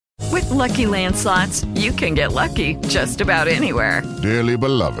Lucky Land Slots, you can get lucky just about anywhere. Dearly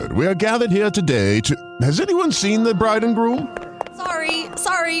beloved, we are gathered here today to... Has anyone seen the bride and groom?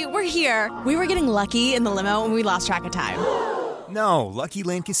 Sorry, we're here. We were getting lucky in the limo and we lost track of time. No, Lucky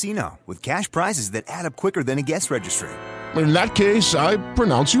Land Casino, with cash prizes that add up quicker than a guest registry. In that case, I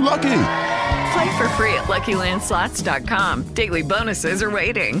pronounce you lucky. Play for free at LuckyLandSlots.com. Daily bonuses are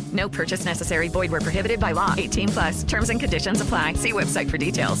waiting. No purchase necessary. Void where prohibited by law. 18+. Terms and conditions apply. See website for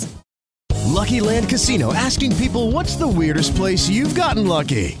details. Lucky Land Casino, asking people, what's the weirdest place you've gotten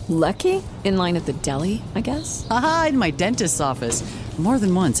lucky? Lucky? In line at the deli, I guess? Aha, in my dentist's office. More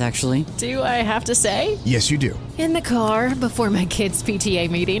than once, actually. Do I have to say? Yes, you do. In the car before my kids' PTA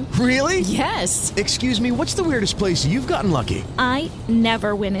meeting. Really? Yes. Excuse me, what's the weirdest place you've gotten lucky? I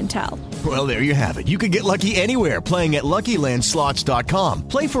never win and tell. Well, there you have it. You can get lucky anywhere, playing at LuckyLandSlots.com.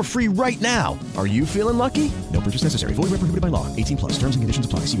 Play for free right now. Are you feeling lucky? No purchase necessary. Void where prohibited by law. 18+. Terms and conditions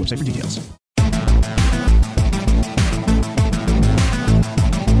apply. See website for details.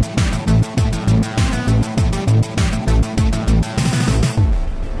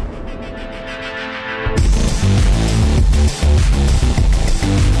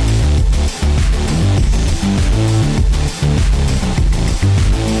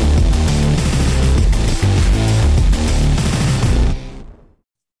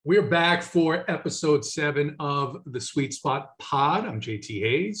 We're back for episode 7 of the Sweet Spot Pod. I'm JT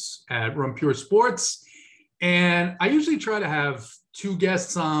Hayes at Run Pure Sports. And I usually try to have 2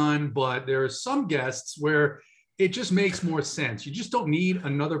 guests on, but there are some guests where it just makes more sense. You just don't need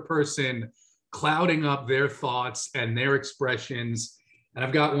another person clouding up their thoughts and their expressions. And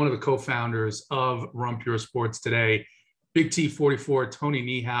I've got one of the co-founders of Run Pure Sports today, Big T44, Tony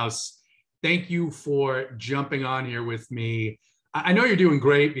Niehaus. Thank you for jumping on here with me. I know you're doing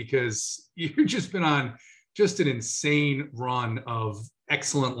great because you've just been on just an insane run of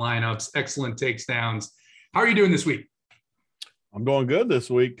excellent lineups, excellent takedowns. How are you doing this week? I'm doing good this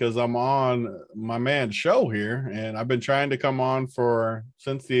week because I'm on my man's show here, and I've been trying to come on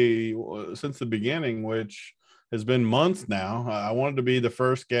since the beginning, which has been months now. I wanted to be the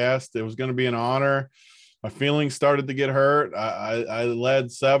first guest. It was going to be an honor. My feelings started to get hurt. I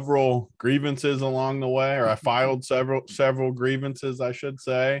led several grievances along the way, or I filed several grievances, I should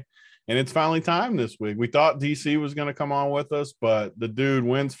say. And it's finally time this week. We thought DC was going to come on with us, but the dude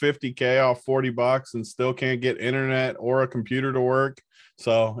wins $50K off $40 and still can't get internet or a computer to work.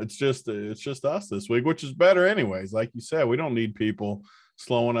 So it's just us this week, which is better anyways. Like you said, we don't need people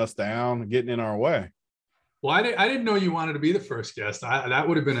slowing us down, getting in our way. Well, I didn't know you wanted to be the first guest. That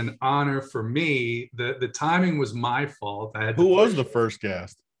would have been an honor for me. The timing was my fault. Who was the first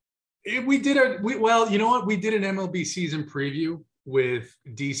guest? We did well, you know what? We did an MLB season preview with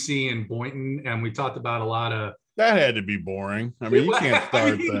DC and Boynton, and we talked about a lot of. That had to be boring. I mean, you can't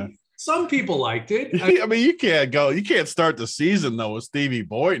start that. Some people liked it. I mean, you can't start the season though with Stevie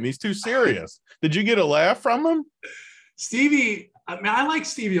Boynton. He's too serious. Did you get a laugh from him? Stevie. I mean, I like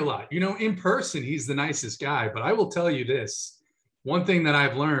Stevie a lot. You know, in person, he's the nicest guy. But I will tell you this. One thing that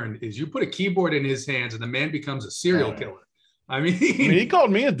I've learned is you put a keyboard in his hands and the man becomes a serial killer. I mean, he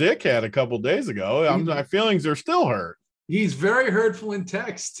called me a dickhead a couple of days ago. My feelings are still hurt. He's very hurtful in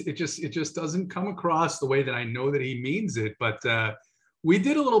text. It just doesn't come across the way that I know that he means it. But we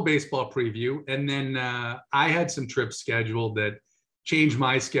did a little baseball preview. And then I had some trips scheduled that change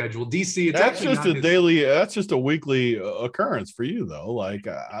my schedule. DC, that's just a weekly occurrence for you though. Like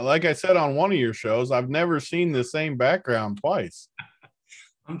I said on one of your shows, I've never seen the same background twice.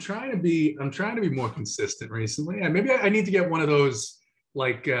 I'm trying to be more consistent recently. And maybe I need to get one of those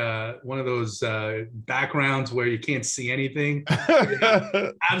backgrounds where you can't see anything.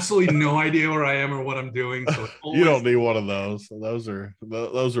 Absolutely no idea where I am or what I'm doing. So you don't need one of those.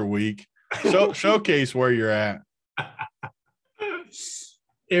 Those are weak. Showcase where you're at.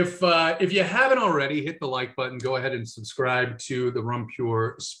 If you haven't already, hit the like button. Go ahead and subscribe to the Run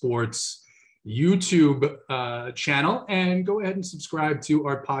Pure Sports YouTube channel, and go ahead and subscribe to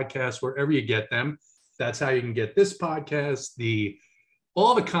our podcast wherever you get them. That's how you can get this podcast,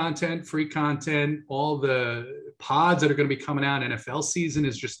 all the content, free content, all the pods that are going to be coming out. NFL season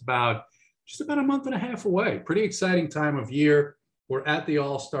is just about a month and a half away. Pretty exciting time of year. We're at the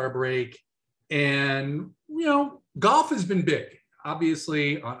All-Star break, and golf has been big.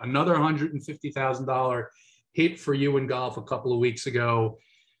 Obviously, another $150,000 hit for you in golf a couple of weeks ago.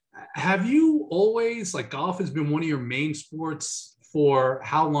 Have you always, golf has been one of your main sports? For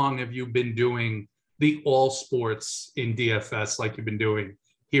how long have you been doing the all sports in DFS like you've been doing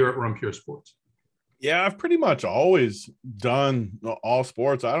here at Run Pure Sports? Yeah, I've pretty much always done all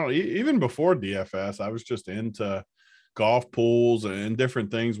sports. I don't even before DFS, I was just into golf pools and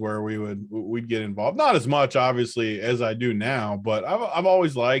different things where we'd get involved. Not as much, obviously, as I do now, but I've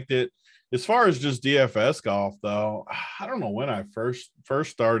always liked it. As far as just DFS golf, though, I don't know when I first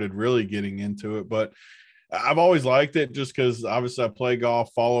started really getting into it, but I've always liked it just because obviously I play golf,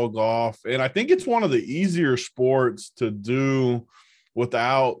 follow golf, and I think it's one of the easier sports to do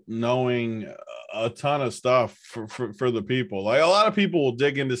without knowing a ton of stuff for the people. Like, a lot of people will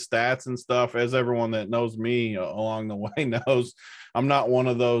dig into stats and stuff, as everyone that knows me along the way knows. I'm not one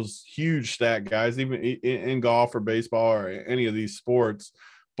of those huge stat guys, even in golf or baseball or any of these sports,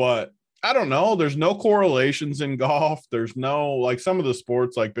 but I don't know. There's no correlations in golf. There's no, like some of the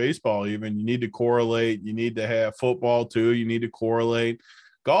sports like baseball, even you need to correlate. You need to have football too. You need to correlate.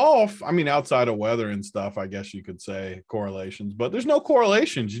 Golf, I mean, outside of weather and stuff, I guess you could say correlations, but there's no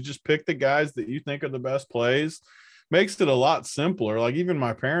correlations. You just pick the guys that you think are the best plays. Makes it a lot simpler. Like, even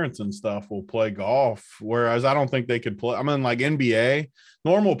my parents and stuff will play golf, whereas I don't think they could play. I mean, like NBA,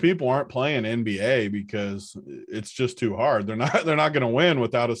 normal people aren't playing NBA because it's just too hard. They're not going to win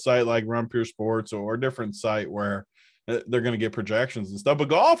without a site like Run Pure Sports or a different site where they're going to get projections and stuff. But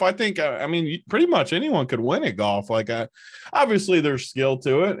golf, I think, I mean, pretty much anyone could win at golf. Like, obviously there's skill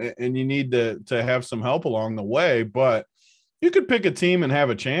to it and you need to have some help along the way, but you could pick a team and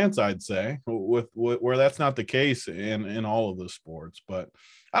have a chance, I'd say, with where that's not the case in all of the sports. But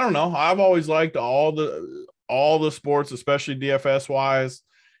I don't know. I've always liked all the sports, especially DFS wise.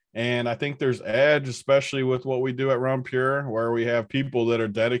 And I think there's edge, especially with what we do at Run Pure, where we have people that are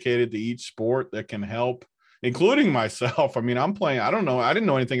dedicated to each sport that can help, including myself. I mean, I'm playing, I don't know. I didn't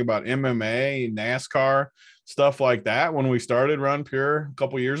know anything about MMA, NASCAR, stuff like that when we started Run Pure a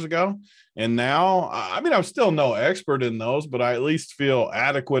couple years ago. And now, I mean, I'm still no expert in those, but I at least feel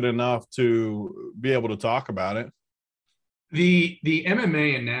adequate enough to be able to talk about it. The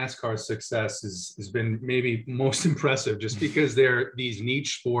MMA and NASCAR success has been maybe most impressive just because they're these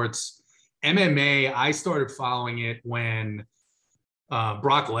niche sports. MMA, I started following it when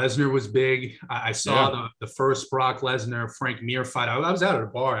Brock Lesnar was big. I saw the first Brock Lesnar, Frank Mir fight. I was out at a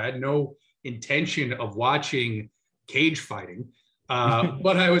bar. I had no intention of watching cage fighting.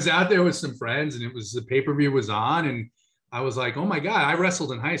 But I was out there with some friends and the pay-per-view was on and I was like, oh my God, I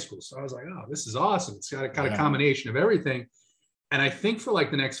wrestled in high school. So I was like, oh, this is awesome. It's got a combination of everything. And I think for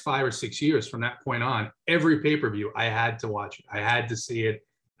like the next 5 or 6 years from that point on, every pay-per-view, I had to watch it. I had to see it.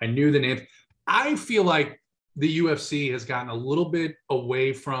 I knew the names. I feel like the UFC has gotten a little bit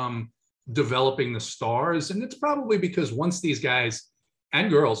away from developing the stars. And it's probably because once these guys and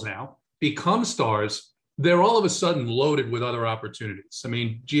girls now become stars, they're all of a sudden loaded with other opportunities. I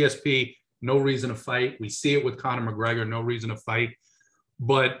mean, GSP, no reason to fight. We see it with Conor McGregor, no reason to fight.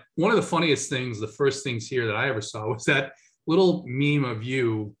 But one of the funniest things, the first things here that I ever saw was that little meme of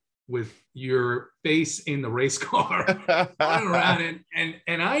you with your face in the race car running around.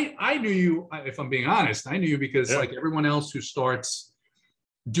 And I knew you, if I'm being honest, I knew you because like everyone else who starts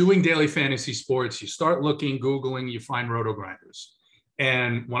doing daily fantasy sports, you start looking, Googling, you find Roto Grinders.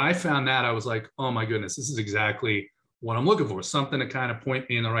 And when I found that, I was like, oh my goodness, this is exactly what I'm looking for. Something to kind of point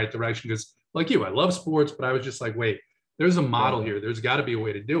me in the right direction. Because like you, I love sports, but I was just like, wait, there's a model here. There's got to be a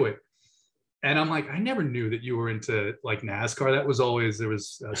way to do it. And I'm like, I never knew that you were into like NASCAR. That was always, there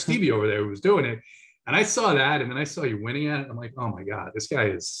was Stevie over there who was doing it. And I saw that, and then I saw you winning at it. I'm like, oh my God, this guy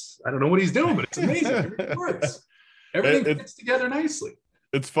I don't know what he's doing, but it's amazing. Everything works. Everything fits together nicely.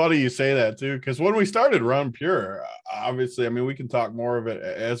 It's funny you say that too, because when we started Run Pure, obviously, I mean, we can talk more of it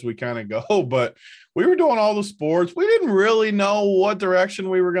as we kind of go, but we were doing all the sports. We didn't really know what direction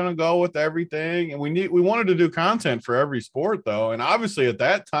we were going to go with everything. And we wanted to do content for every sport though. And obviously at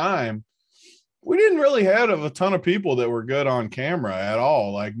that time, we didn't really have a ton of people that were good on camera at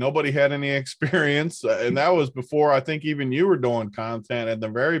all. Like nobody had any experience. And that was before I think even you were doing content at the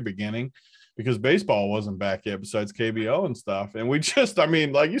very beginning, because baseball wasn't back yet besides KBO and stuff. And we just, I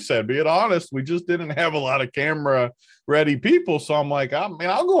mean, like you said, being honest, we just didn't have a lot of camera ready people. So I'm like, I mean,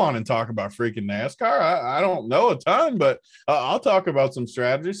 I'll go on and talk about freaking NASCAR. I don't know a ton, but I'll talk about some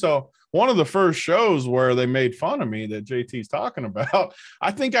strategy. So one of the first shows where they made fun of me that JT's talking about,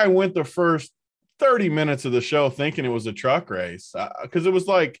 I think I went the first 30 minutes of the show thinking it was a truck race because it was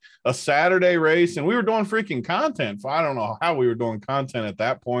like a Saturday race and we were doing freaking content. I don't know how we were doing content at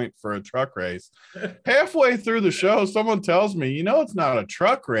that point for a truck race. Halfway through the show, someone tells me, it's not a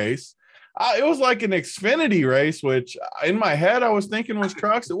truck race. It was like an Xfinity race, which in my head I was thinking was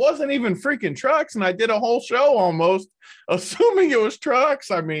trucks. It wasn't even freaking trucks. And I did a whole show almost assuming it was trucks.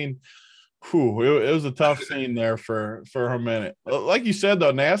 I mean, it was a tough scene there for a minute. Like you said,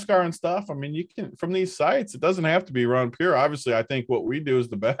 though, NASCAR and stuff, I mean, you can, from these sites, it doesn't have to be Run Pure. Obviously, I think what we do is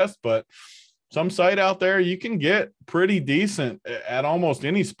the best, but some site out there, you can get pretty decent at almost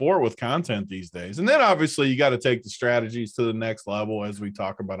any sport with content these days. And then obviously you got to take the strategies to the next level, as we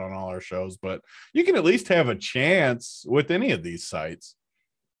talk about on all our shows, but you can at least have a chance with any of these sites.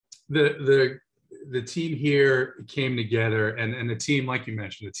 The team here came together, and the team, like you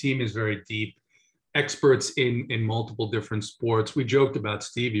mentioned, the team is very deep, experts in multiple different sports. We joked about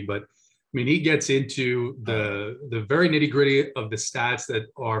Stevie, but I mean, he gets into the very nitty gritty of the stats that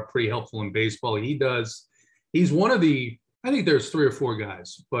are pretty helpful in baseball. He's one of I think there's 3 or 4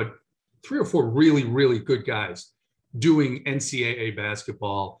 guys, but 3 or 4 really, really good guys doing NCAA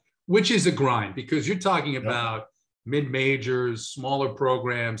basketball, which is a grind because you're talking about mid-majors, smaller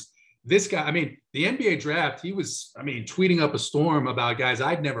programs. This guy, I mean, the NBA draft, he was, tweeting up a storm about guys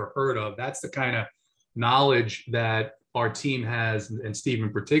I'd never heard of. That's the kind of knowledge that our team has, and Steve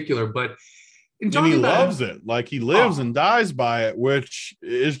in particular. But and he loves it. Like, he lives and dies by it, which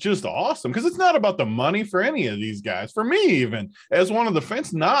is just awesome because it's not about the money for any of these guys. For me, even as one of the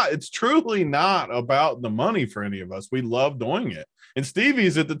fans, it's truly not about the money for any of us. We love doing it. And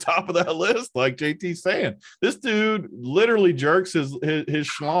Stevie's at the top of that list, like JT's saying. This dude literally jerks his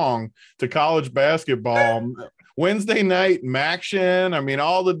schlong to college basketball. Wednesday night action.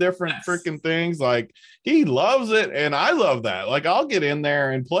 All the different freaking things. Like, he loves it, and I love that. Like, I'll get in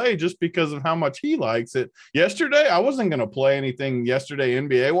there and play just because of how much he likes it. Yesterday, I wasn't going to play anything yesterday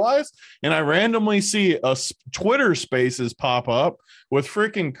NBA-wise, and I randomly see a Twitter Spaces pop up with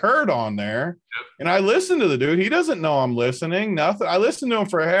freaking Kurt on there, and I listen to the dude. He doesn't know I'm listening. Nothing. I listened to him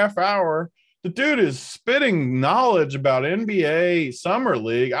for a half hour. The dude is spitting knowledge about NBA Summer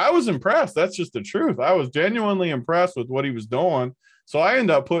League. I was impressed. That's just the truth. I was genuinely impressed with what he was doing. So I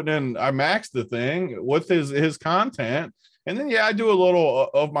end up I maxed the thing with his content. And then, I do a little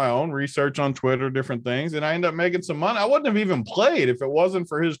of my own research on Twitter, different things, and I end up making some money. I wouldn't have even played if it wasn't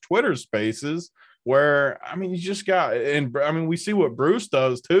for his Twitter Spaces where, you just got, and we see what Bruce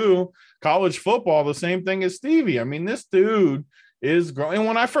does too. College football, the same thing as Stevie. This dude is growing. And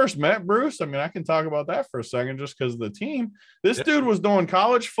when I first met Bruce, I can talk about that for a second just because of the team. This dude was doing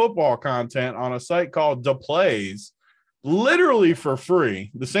college football content on a site called The Plays, literally for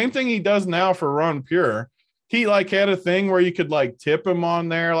free. The same thing he does now for Run Pure. He had a thing where you could tip him on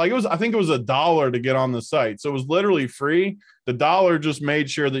there. I think it was $1 to get on the site. So it was literally free. The $1 just made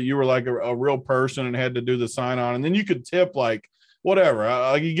sure that you were a real person and had to do the sign on. And then you could tip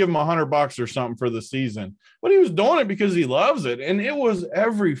whatever, you give him $100 or something for the season. But he was doing it because he loves it. And it was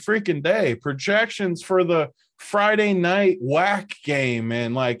every freaking day. Projections for the Friday night whack game,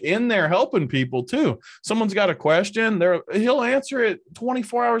 and in there helping people too. Someone's got a question, he'll answer it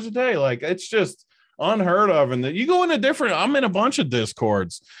 24 hours a day. It's just unheard of. And that you go into I'm in a bunch of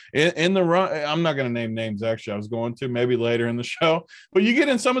Discords in the run. I'm not going to name names. Actually, I was going to maybe later in the show, but you get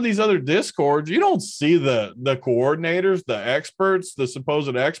in some of these other Discords, you don't see the coordinators, the experts, the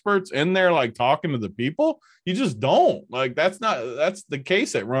supposed experts in there, talking to the people. You just don't. That's the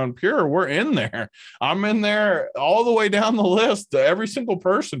case at Run Pure. We're in there. I'm in there all the way down the list. Every single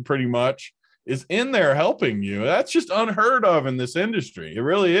person pretty much is in there helping you. That's just unheard of in this industry. It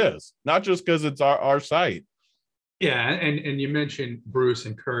really is. Not just because it's our site. Yeah, and you mentioned Bruce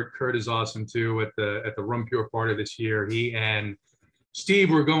and Kurt. Kurt is awesome too at the Run Pure part of this year. He and Steve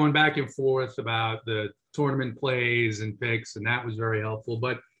were going back and forth about the tournament plays and picks, and that was very helpful.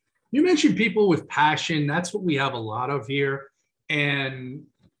 But you mentioned people with passion. That's what we have a lot of here. And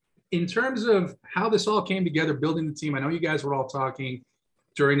in terms of how this all came together, building the team, I know you guys were all talking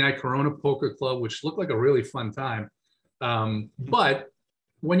during that Corona Poker Club, which looked like a really fun time. But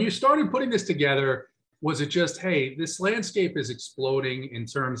when you started putting this together, was it just, hey, this landscape is exploding in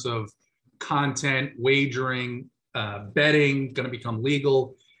terms of content, wagering, betting, going to become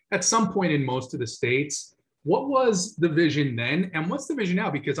legal at some point in most of the states? What was the vision then? And what's the vision now?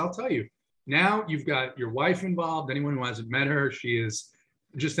 Because I'll tell you, now you've got your wife involved. Anyone who hasn't met her, she is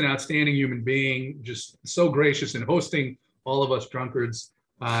just an outstanding human being, just so gracious in hosting all of us drunkards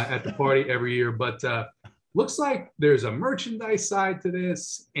at the party every year. But looks like there's a merchandise side to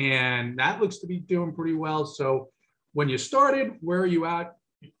this, and that looks to be doing pretty well. So when you started, where are you at?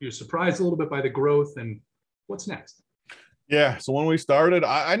 You're surprised a little bit by the growth, and what's next? Yeah, so when we started,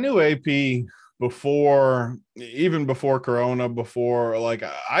 I knew AP even before Corona,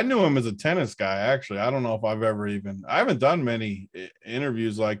 I knew him as a tennis guy. Actually, I don't know if I haven't done many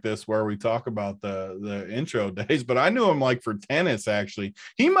interviews like this where we talk about the intro days, but I knew him for tennis. Actually,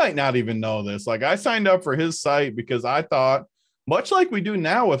 he might not even know this. I signed up for his site because I thought, much like we do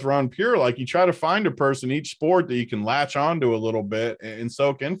now with Run Pure, you try to find a person each sport that you can latch onto a little bit and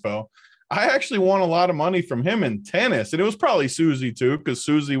soak info. I actually won a lot of money from him in tennis, and it was probably Susie too, because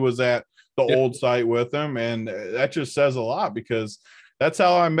Susie was at the old site with him. And that just says a lot because that's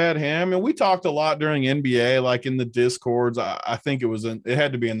how I met him. And we talked a lot during NBA, like in the Discords. I think it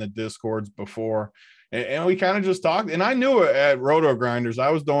had to be in the Discords before. And we kind of just talked. And I knew at Roto Grinders,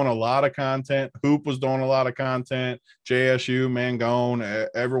 I was doing a lot of content. Hoop was doing a lot of content. JSU, Mangone,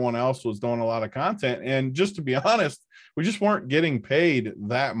 everyone else was doing a lot of content. And just to be honest, we just weren't getting paid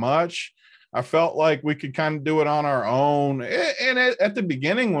that much. I felt like we could kind of do it on our own. And at the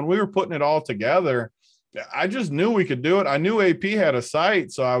beginning, when we were putting it all together, I just knew we could do it. I knew AP had a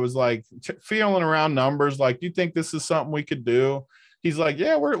site. So I was like feeling around numbers. Like, do you think this is something we could do? He's like,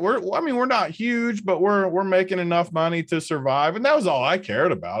 yeah, we're not huge, but we're making enough money to survive. And that was all I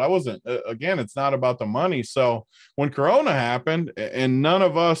cared about. I wasn't, again, it's not about the money. So when Corona happened and none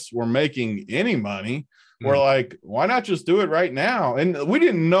of us were making any money, we're like, why not just do it right now? And we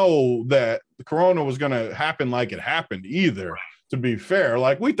didn't know that the Corona was going to happen like it happened either. To be fair,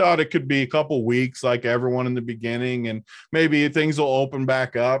 like we thought it could be a couple weeks like everyone in the beginning and maybe things will open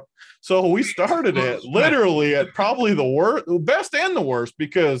back up. So we started it literally at probably the best and the worst,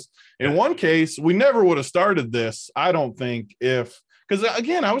 because in one case we never would have started this. I don't think because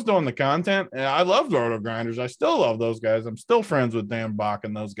again, I was doing the content and I loved Roto Grinders. I still love those guys. I'm still friends with Dan Bach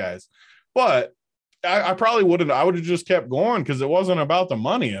and those guys, but I probably wouldn't. I would have just kept going because it wasn't about the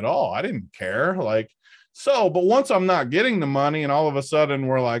money at all. I didn't care. But once I'm not getting the money and all of a sudden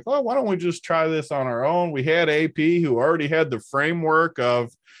we're like, oh, why don't we just try this on our own? We had AP who already had the framework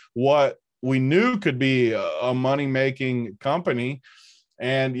of what we knew could be a money-making company.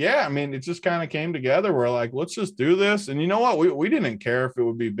 And yeah, I mean, it just kind of came together. We're like, let's just do this. And you know what? We didn't care if it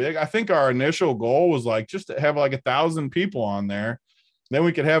would be big. I think our initial goal was like just to have like 1,000 people on there. Then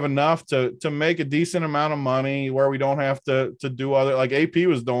we could have enough to make a decent amount of money where we don't have to do other, like AP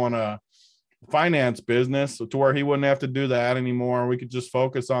was doing a finance business to where he wouldn't have to do that anymore. We could just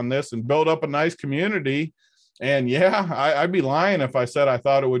focus on this and build up a nice community. And yeah, I'd be lying if I said I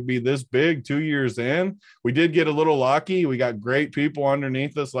thought it would be this big 2 years in. We did get a little lucky. We got great people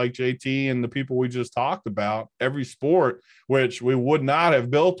underneath us like JT and the people we just talked about, every sport, which we would not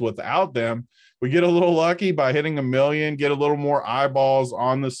have built without them. We get a little lucky by hitting 1 million, get a little more eyeballs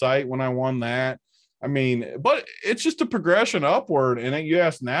on the site when I won that. I mean, but it's just a progression upward. And you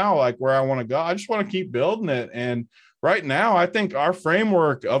ask now, like where I want to go, I just want to keep building it. And right now, I think our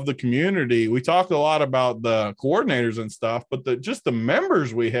framework of the community, we talked a lot about the coordinators and stuff, but just the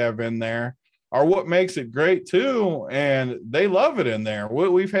members we have in there are what makes it great too. And they love it in there.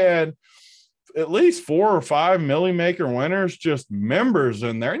 We've had at least 4 or 5 Millie Maker winners, just members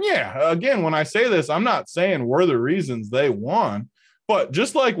in there. And yeah, again, when I say this, I'm not saying we're the reasons they won. But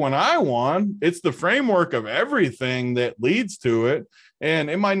just like when I won, it's the framework of everything that leads to it. And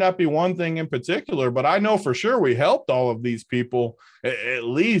it might not be one thing in particular, but I know for sure we helped all of these people at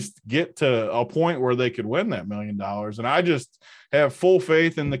least get to a point where they could win that $1 million. And I just have full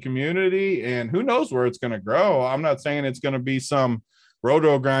faith in the community, and who knows where it's going to grow. I'm not saying it's going to be some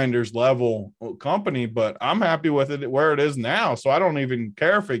Roto Grinders level company, but I'm happy with it where it is now. So I don't even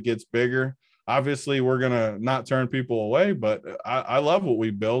care if it gets bigger. Obviously, we're going to not turn people away, but I love what we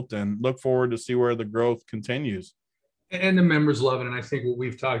built and look forward to see where the growth continues. And the members love it. And I think what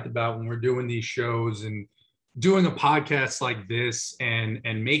we've talked about when we're doing these shows and doing a podcast like this and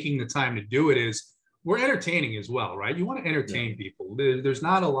making the time to do it is we're entertaining as well, right? You want to entertain people. There's a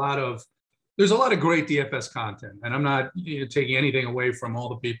lot of great DFS content, and I'm not taking anything away from all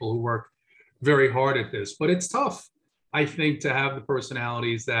the people who work very hard at this, but it's tough, I think, to have the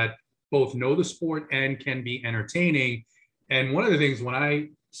personalities that both know the sport and can be entertaining. And one of the things when I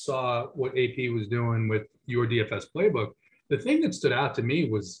saw what AP was doing with your DFS playbook, the thing that stood out to me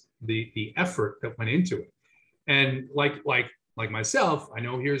was the effort that went into it. And like myself, I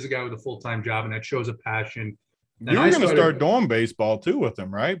know here's a guy with a full-time job, and that shows a passion. And you were going to start doing baseball too with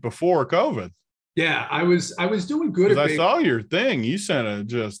him, right? Before COVID. Yeah, I was doing good. I saw your thing. You sent a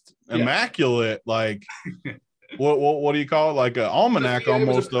just immaculate, like what do you call it? Like an almanac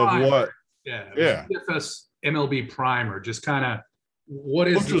almost of what? Yeah. DFS MLB primer, just kind of what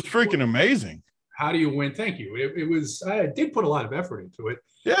is. Which was freaking amazing. How do you win? Thank you. It was. I did put a lot of effort into it.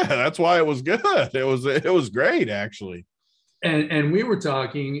 Yeah, that's why it was good. It was great actually. And we were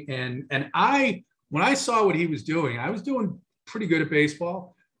talking, and when I saw what he was doing, I was doing pretty good at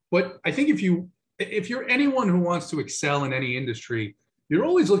baseball. But I think if you're anyone who wants to excel in any industry, you're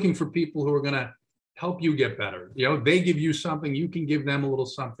always looking for people who are going to help you get better. They give you something, you can give them a little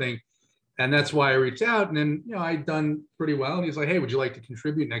something. And that's why I reached out. And then, I'd done pretty well. And he's like, hey, would you like to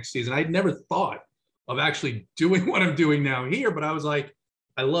contribute next season? I'd never thought of actually doing what I'm doing now here, but I was like,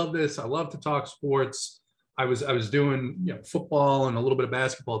 I love this. I love to talk sports. I was doing football and a little bit of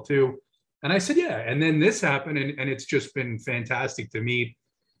basketball too. And I said, yeah. And then this happened, and it's just been fantastic to meet,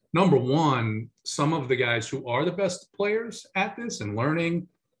 number one, some of the guys who are the best players at this and learning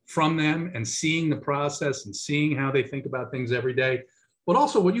from them and seeing the process and seeing how they think about things every day. But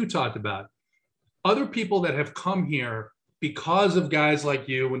also what you talked about, other people that have come here because of guys like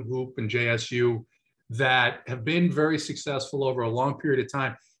you and Hoop and JSU that have been very successful over a long period of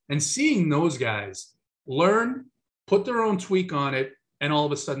time, and seeing those guys learn, put their own tweak on it, and all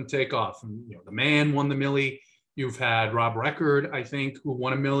of a sudden take off. And, the man won the Millie. You've had Rob Record, I think, who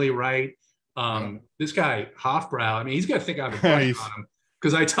won a Millie, right? This guy, Hofbrau, I mean, he's got to think I have a crush on him,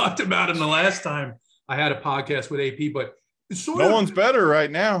 because I talked about him the last time I had a podcast with AP, but no one's better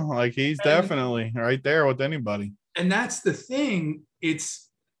right now. Like, he's definitely right there with anybody. And that's the thing.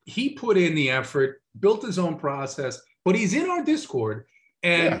 He put in the effort, built his own process, but he's in our Discord,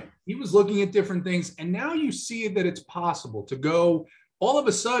 and he was looking at different things. And now you see that it's possible to go all of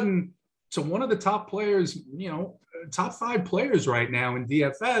a sudden to one of the top players, top 5 players right now in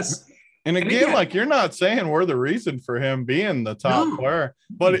DFS. And again, like, you're not saying we're the reason for him being the top player,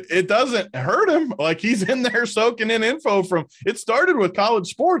 but it doesn't hurt him. Like, he's in there soaking in info from – it started with college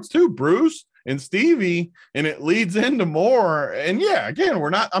sports too, Bruce and Stevie, and it leads into more. And, yeah, again,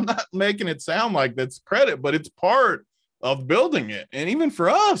 I'm not making it sound like that's credit, but it's part of building it. And even for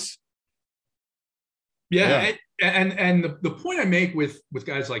us. Yeah. And the point I make with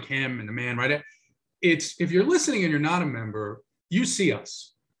guys like him and the man, right, it's if you're listening and you're not a member, you see us.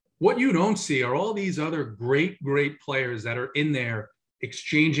 What you don't see are all these other great players that are in there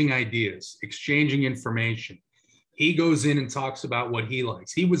exchanging ideas, exchanging information. He goes in and talks about what he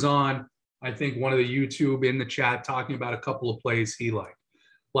likes. He was on, I think, one of the YouTube in the chat talking about a couple of plays he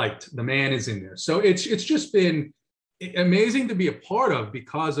liked. The man is in there. So it's just been amazing to be a part of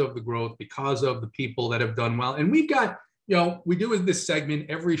because of the growth, because of the people that have done well. And we've got, we do this segment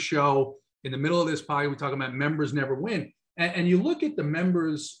every show. In the middle of this podcast, we talk about members never win. And you look at the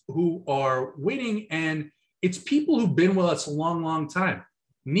members who are winning, and it's people who've been with us a long, long time.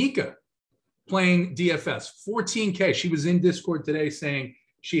 Nika playing DFS, 14K. She was in Discord today saying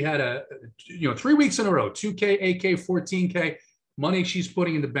she had 3 weeks in a row, 2K, 8K, 14K, money she's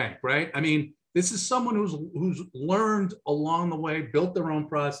putting in the bank, right? I mean, this is someone who's learned along the way, built their own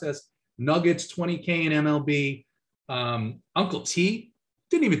process. Nuggets, 20K in MLB. Uncle T,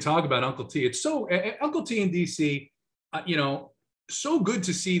 didn't even talk about Uncle T. It's so Uncle T in DC. So good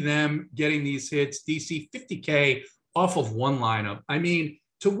to see them getting these hits. DC 50K off of one lineup. I mean,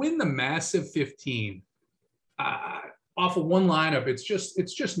 to win the massive 15 off of one lineup, it's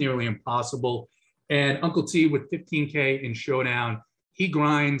just nearly impossible. And Uncle T with 15K in Showdown, he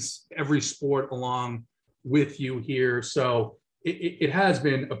grinds every sport along with you here. So it has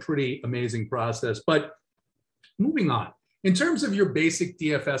been a pretty amazing process. But moving on, in terms of your basic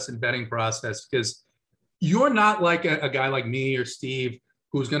DFS and betting process, because you're not like a guy like me or Steve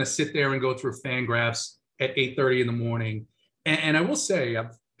who's going to sit there and go through Fangraphs at 8:30 in the morning. And I will say,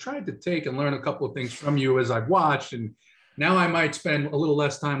 I've tried to take and learn a couple of things from you as I've watched. And now I might spend a little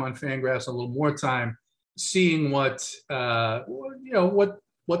less time on Fangraphs, a little more time seeing what the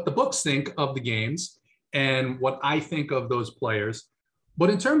books think of the games and what I think of those players.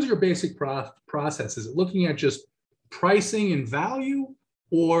 But in terms of your basic process, is it looking at just pricing and value,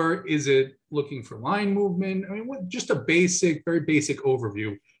 or is it looking for line movement? I mean, just a very basic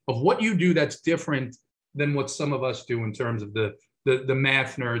overview of what you do that's different than what some of us do in terms of the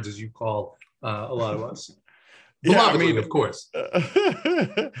math nerds, as you call a lot of us. Yeah, I mean, of course.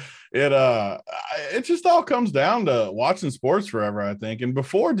 It just all comes down to watching sports forever, I think. And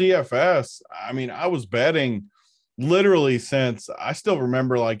before DFS, I mean, I was betting literally since I still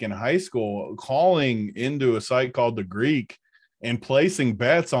remember, like in high school, calling into a site called The Greek and placing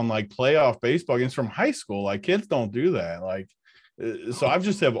bets on like playoff baseball games from high school. Like, kids don't do that. Like, so I've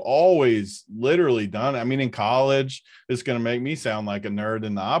just have always literally done it. I mean, in college, it's going to make me sound like a nerd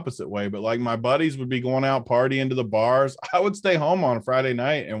in the opposite way, but like my buddies would be going out partying to the bars. I would stay home on Friday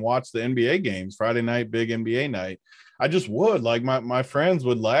night and watch the NBA games. Friday night, big NBA night. I just would. Like, my friends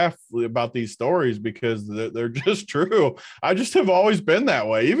would laugh about these stories because they're just true. I just have always been that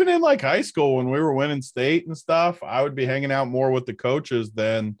way. Even in like high school when we were winning state and stuff, I would be hanging out more with the coaches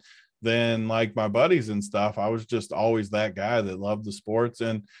than like my buddies and stuff. I was just always that guy that loved the sports.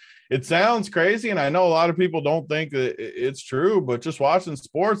 And it sounds crazy, and I know a lot of people don't think that it's true, but just watching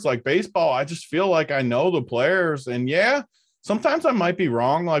sports like baseball, I just feel like I know the players. And yeah, sometimes I might be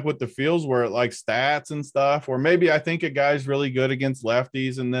wrong, like with the fields where like stats and stuff, or maybe I think a guy's really good against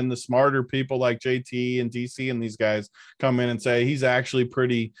lefties, and then the smarter people like JT and DC and these guys come in and say he's actually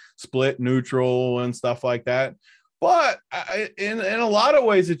pretty split neutral and stuff like that. But in a lot of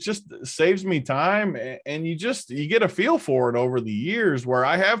ways, it just saves me time, and you get a feel for it over the years where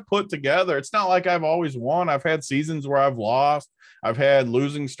I have put together. It's not like I've always won. I've had seasons where I've lost. I've had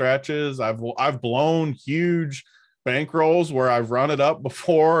losing stretches. I've blown huge bankrolls where I've run it up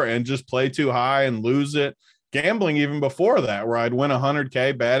before and just play too high and lose it. Gambling even before that, where I'd win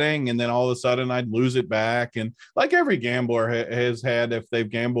 100K betting and then all of a sudden I'd lose it back. And like every gambler has had, if they've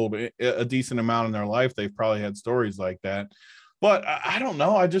gambled a decent amount in their life, they've probably had stories like that. But I don't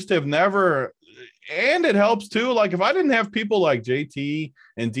know. I just have never, and it helps too. Like if I didn't have people like JT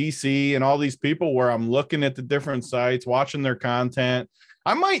and DC and all these people where I'm looking at the different sites, watching their content,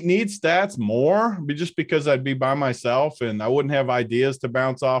 I might need stats more just because I'd be by myself and I wouldn't have ideas to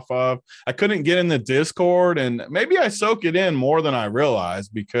bounce off of. I couldn't get in the Discord, and maybe I soak it in more than I realize,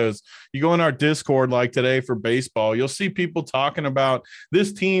 because you go in our Discord like today for baseball, you'll see people talking about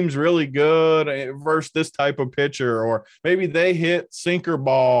this team's really good versus this type of pitcher, or maybe they hit sinker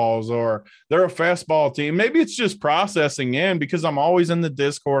balls, or they're a fastball team. Maybe it's just processing in because I'm always in the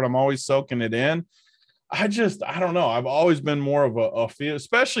Discord. I'm always soaking it in. I don't know. I've always been more of a feel,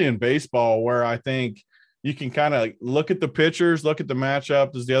 especially in baseball, where I think you can kind of look at the pitchers, look at the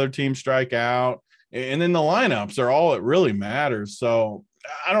matchup. Does the other team strike out? And then the lineups are all it really matters. So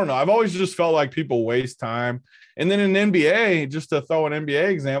I don't know. I've always just felt like people waste time. And then in NBA, just to throw an NBA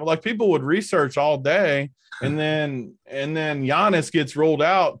example, like people would research all day, and then Giannis gets rolled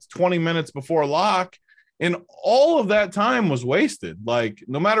out 20 minutes before lock, and all of that time was wasted. Like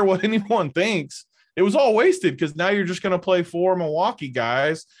no matter what anyone thinks, it was all wasted because now you're just going to play 4 Milwaukee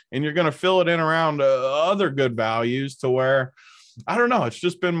guys and you're going to fill it in around other good values to where, I don't know, it's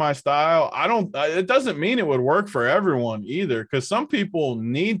just been my style. It doesn't mean it would work for everyone either, because some people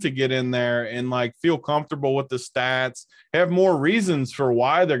need to get in there and like feel comfortable with the stats, have more reasons for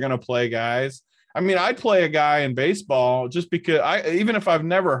why they're going to play guys. I mean, I'd play a guy in baseball just because even if I've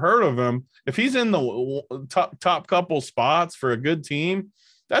never heard of him, if he's in the top couple spots for a good team,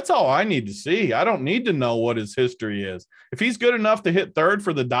 that's all I need to see. I don't need to know what his history is. If he's good enough to hit third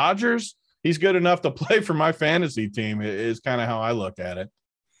for the Dodgers, he's good enough to play for my fantasy team, is kind of how I look at it.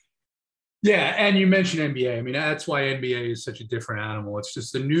 Yeah, and you mentioned NBA. I mean, that's why NBA is such a different animal. It's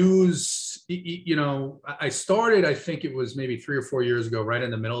just the news. You know, I started, I think it was maybe 3 or 4 years ago, right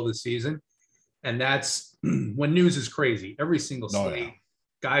in the middle of the season. And that's when news is crazy. Every single slate,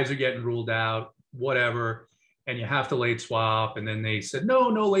 guys are getting ruled out, whatever. And you have to late swap. And then they said, no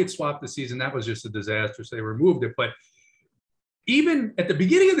late swap this season. That was just a disaster. So they removed it. But even at the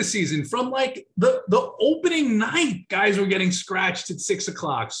beginning of the season, from like the opening night, guys were getting scratched at 6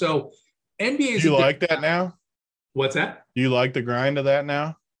 o'clock. So NBA is. Do you like that now? What's that? Do you like the grind of that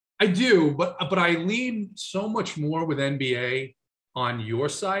now? I do, but I lean so much more with NBA on your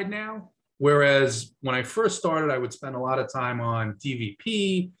side now. Whereas when I first started, I would spend a lot of time on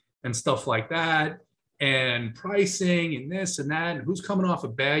DVP and stuff like that, and pricing and this and that, and who's coming off a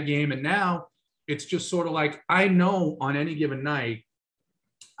bad game. And now it's just sort of like, I know on any given night,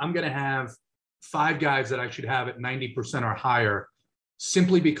 I'm going to have 5 guys that I should have at 90% or higher,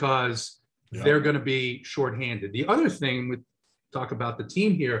 simply because they're going to be shorthanded. The other thing, we talk about the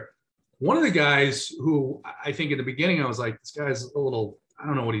team here, one of the guys who I think in the beginning, I was like, this guy's a little, I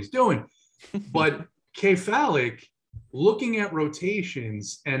don't know what he's doing, but Kay Falik, looking at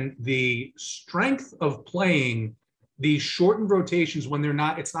rotations and the strength of playing these shortened rotations when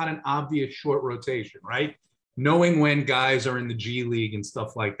it's not an obvious short rotation, right? Knowing when guys are in the G League and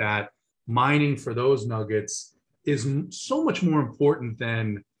stuff like that, mining for those nuggets is so much more important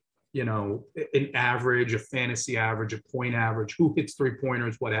than, you know, an average, a fantasy average, a point average, who hits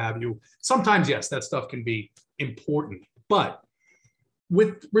 3-pointers, what have you. Sometimes, yes, that stuff can be important, but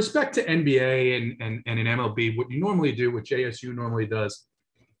with respect to NBA and in MLB, what you normally do, what JSU normally does,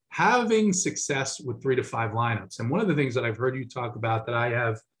 having success with 3 to 5 lineups. And one of the things that I've heard you talk about that I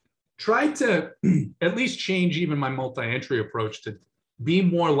have tried to at least change even my multi-entry approach to be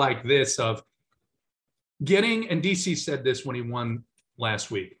more like this, of getting, and DC said this when he won last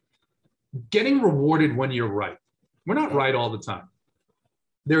week, getting rewarded when you're right. We're not right all the time.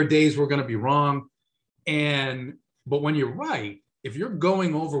 There are days we're going to be wrong. But when you're right, if you're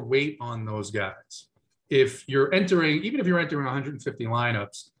going overweight on those guys, if you're entering, even if you're entering 150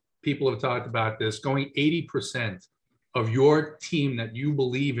 lineups, people have talked about this, going 80% of your team that you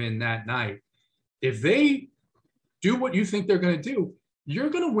believe in that night, if they do what you think they're going to do, you're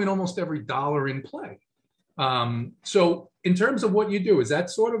going to win almost every dollar in play. So in terms of what you do, is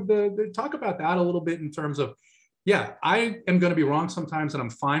that sort of the talk about that a little bit in terms of, yeah, I am going to be wrong sometimes, and I'm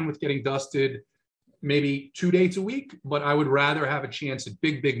fine with getting dusted maybe 2 days a week, but I would rather have a chance at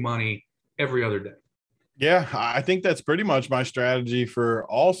big money every other day. Yeah, I think that's pretty much my strategy for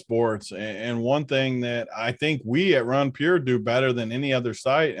all sports. And one thing that I think we at Run Pure do better than any other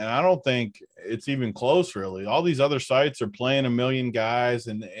site, and I don't think it's even close really. All these other sites are playing a million guys,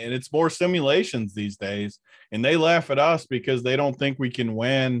 and it's more simulations these days. And they laugh at us because they don't think we can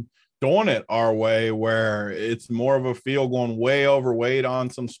win doing it our way, where it's more of a field going way overweight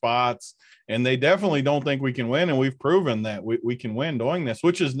on some spots. And they definitely don't think we can win. And we've proven that we can win doing this,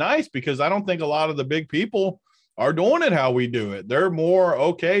 which is nice because I don't think a lot of the big people are doing it how we do it. They're more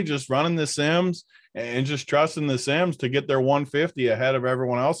okay just running the sims and just trusting the sims to get their 150 ahead of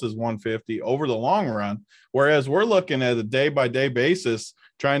everyone else's 150 over the long run. Whereas we're looking at a day-by-day basis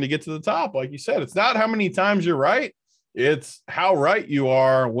trying to get to the top. Like you said, it's not how many times you're right. It's how right you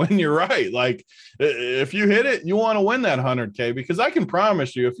are when you're right. Like if you hit it, you want to win that 100K, because I can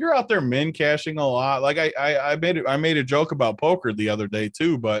promise you, if you're out there min cashing a lot, like I made a joke about poker the other day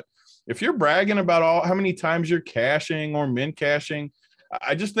too, but if you're bragging about how many times you're cashing or min cashing,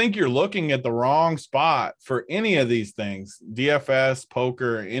 I just think you're looking at the wrong spot for any of these things, DFS,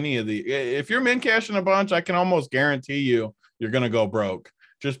 poker, any of the. If you're min cashing a bunch, I can almost guarantee you're going to go broke.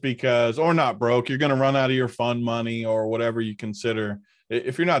 Just because, or not broke, you're going to run out of your fund money or whatever you consider.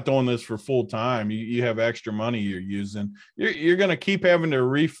 If you're not doing this for full time, you have extra money you're using, you're going to keep having to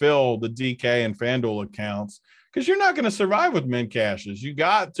refill the DK and FanDuel accounts because you're not going to survive with min cashes. You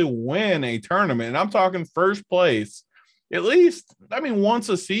got to win a tournament. And I'm talking first place, at least, once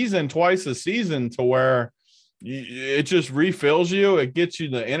a season, twice a season, to where it just refills you. It gets you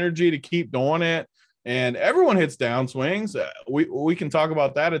the energy to keep doing it. And everyone hits downswings. We can talk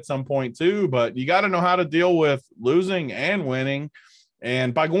about that at some point too, but you got to know how to deal with losing and winning.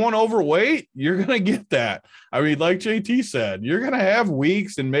 And by going overweight, you're going to get that. Like JT said, you're going to have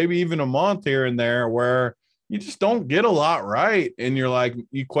weeks and maybe even a month here and there where you just don't get a lot right. And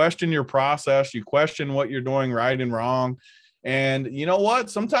you question your process, you question what you're doing right and wrong. And you know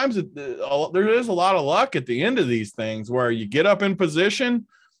what? Sometimes there is a lot of luck at the end of these things where you get up in position.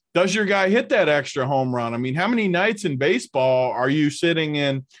 Does your guy hit that extra home run? How many nights in baseball are you sitting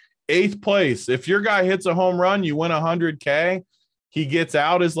in 8th place? If your guy hits a home run, you win 100K. He gets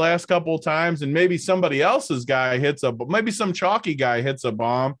out his last couple of times, and maybe somebody else's guy maybe some chalky guy hits a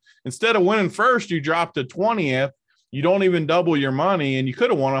bomb. Instead of winning first, you drop to 20th. You don't even double your money, and you could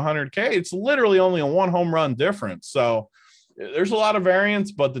have won 100K. It's literally only a 1 home run difference. So there's a lot of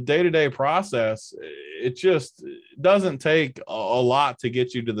variance, but the day-to-day process, it just doesn't take a lot to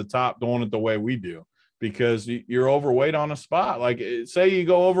get you to the top doing it the way we do, because you're overweight on a spot. Like say you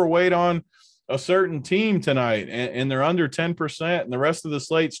go overweight on a certain team tonight and they're under 10% and the rest of the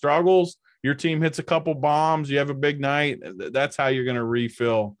slate struggles, your team hits a couple bombs, you have a big night. That's how you're going to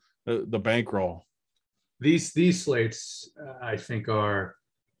refill the bankroll. These slates, I think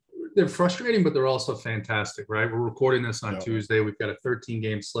they're frustrating, but they're also fantastic, right? We're recording this on Tuesday. We've got a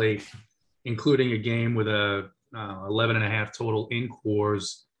 13-game slate, including a game with a 11.5 total in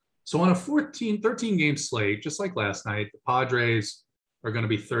cores. So on a 13-game slate, just like last night, the Padres are going to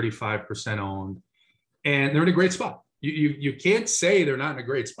be 35% owned, and they're in a great spot. You can't say they're not in a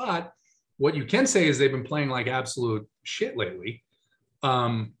great spot. What you can say is they've been playing like absolute shit lately.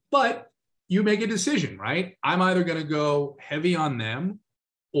 But you make a decision, right? I'm either going to go heavy on them,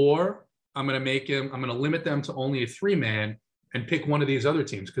 or I'm going to limit them to only a 3-man and pick one of these other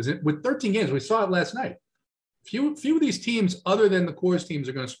teams. Because with 13 games, we saw it last night. Few of these teams, other than the Coors teams,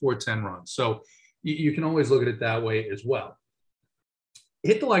 are going to score 10 runs. So you can always look at it that way as well.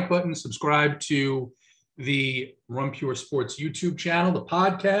 Hit the like button, subscribe to the Run Pure Sports YouTube channel, the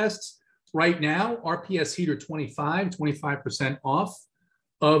podcasts. Right now, RPS Heater 25% off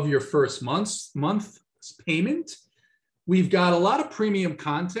of your first month's payment. We've got a lot of premium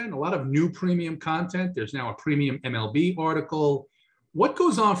content, a lot of new premium content. There's now a premium MLB article. What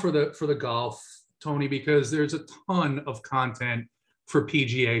goes on for the golf, Tony? Because there's a ton of content for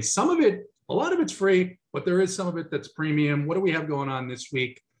PGA. A lot of it's free, but there is some of it that's premium. What do we have going on this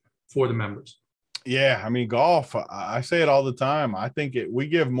week for the members? Yeah, golf, I say it all the time. I think we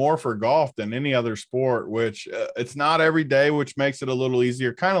give more for golf than any other sport, which it's not every day, which makes it a little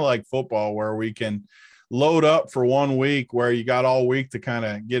easier, kind of like football, where we can load up for 1 week where you got all week to kind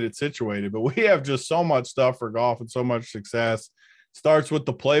of get it situated. But we have just so much stuff for golf and so much success. Starts with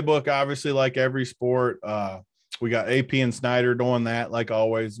the playbook, obviously, like every sport. We got AP and Snyder doing that, like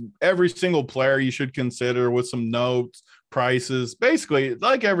always. Every single player you should consider with some notes, prices, basically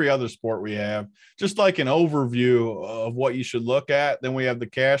like every other sport we have, just like an overview of what you should look at. Then we have the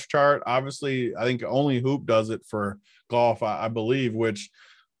cash chart. Obviously, I think only Hoop does it for golf, I believe, which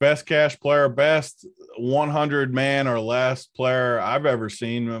best cash player, best 100 man or less player I've ever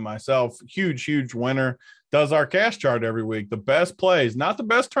seen myself. Huge winner. Does our cash chart every week. The best plays, not the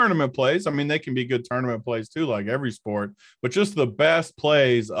best tournament plays. I mean, they can be good tournament plays too, like every sport, but just the best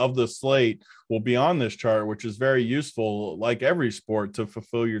plays of the slate will be on this chart, which is very useful, like every sport, to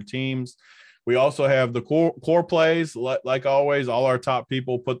fulfill your teams. We also have the core plays. Like always, all our top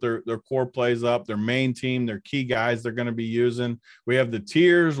people put their core plays up, their main team, their key guys they're going to be using. We have the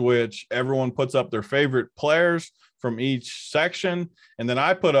tiers, which everyone puts up their favorite players from each section. And then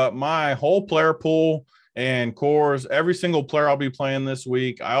I put up my whole player pool and cores, every single player I'll be playing this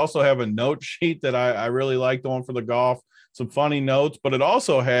week. I also have a note sheet that I really like doing for the golf, some funny notes, but it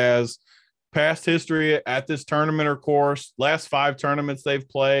also has past history at this tournament or course, last 5 tournaments they've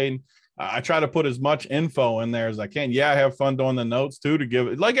played. I try to put as much info in there as I can. Yeah, I have fun doing the notes too, to give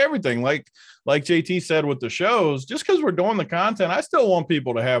it like everything. Like JT said with the shows, just because we're doing the content, I still want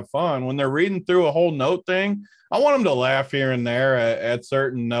people to have fun when they're reading through a whole note thing. I want them to laugh here and there at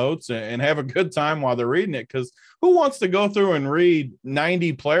certain notes and have a good time while they're reading it. Because who wants to go through and read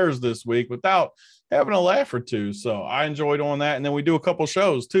 90 players this week without having a laugh or two? So I enjoy doing that. And then we do a couple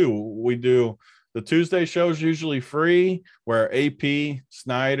shows too. We do the Tuesday shows, usually free, where AP,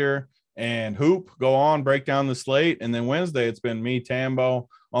 Snyder, and Hoop go on, break down the slate. And then Wednesday, it's been me, Tambo,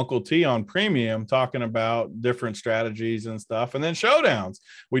 Uncle T on premium, talking about different strategies and stuff. And then showdowns.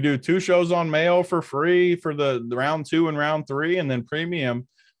 We do 2 shows on Mayo for free for the round 2 and round 3, and then premium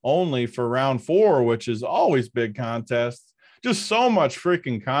only for round 4, which is always big contests. Just so much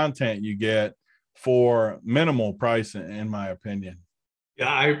freaking content you get for minimal price, in my opinion.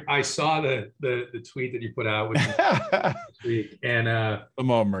 Yeah, I saw the tweet that you put out with this week, and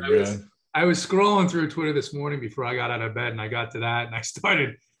some of them are good. I was scrolling through Twitter this morning before I got out of bed, and I got to that, and I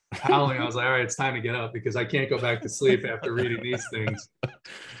started howling. I was like, all right, it's time to get up because I can't go back to sleep after reading these things.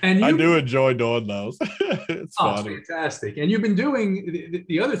 And I do enjoy doing those. It's funny. It's fantastic. And you've been doing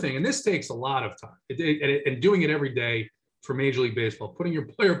the other thing, and this takes a lot of time, and doing it every day for Major League Baseball, putting your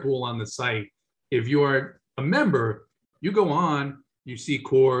player pool on the site. If you are a member, you go on, you see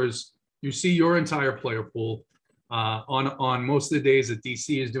cores, you see your entire player pool. On most of the days that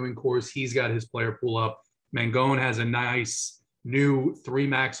DC is doing cores, he's got his player pool up. Mangone has a nice new 3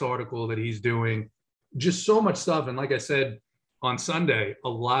 Max article that he's doing. Just so much stuff. And like I said, on Sunday, a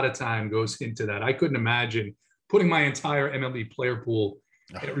lot of time goes into that. I couldn't imagine putting my entire MLB player pool,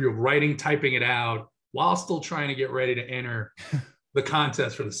 writing, typing it out while still trying to get ready to enter the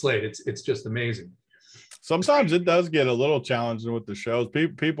contest for the slate. It's just amazing. Sometimes it does get a little challenging with the shows.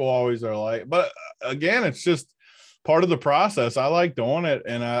 People always are like, but again, it's just part of the process. I like doing it,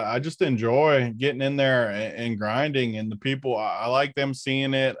 and I just enjoy getting in there and grinding. And the people, I like them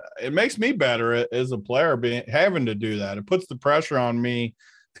seeing it. It makes me better as a player having to do that. It puts the pressure on me,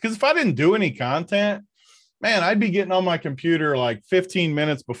 because if I didn't do any content, man, I'd be getting on my computer like 15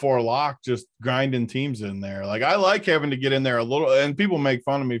 minutes before lock, just grinding teams in there. Like, I like having to get in there a little, and people make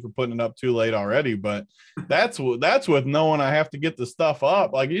fun of me for putting it up too late already, but that's with knowing I have to get the stuff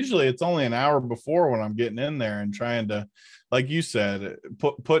up. Like, usually it's only an hour before when I'm getting in there and trying to, like you said,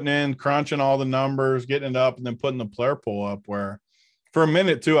 putting in, crunching all the numbers, getting it up, and then putting the player pool up, where for a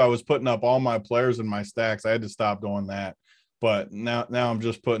minute too, I was putting up all my players in my stacks. I had to stop doing that. But now I'm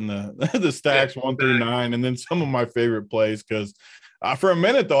just putting the stacks 1 through 9, and then some of my favorite plays. Because for a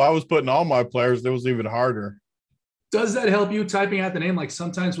minute though, I was putting all my players. It was even harder. Does that help you typing out the name? Like,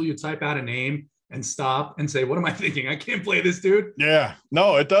 sometimes will you type out a name and stop and say, "What am I thinking? I can't play this dude." Yeah,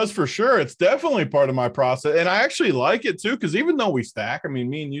 no, it does for sure. It's definitely part of my process, and I actually like it too. Because even though we stack, I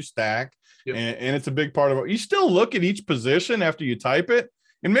mean, me and you stack, yep, and it's a big part of it. You still look at each position after you type it,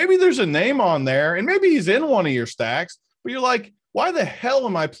 and maybe there's a name on there, and maybe he's in one of your stacks. But you're like, why the hell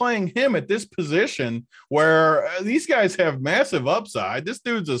am I playing him at this position where these guys have massive upside? This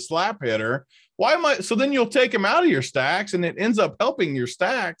dude's a slap hitter. Why am I? So then you'll take him out of your stacks, and it ends up helping your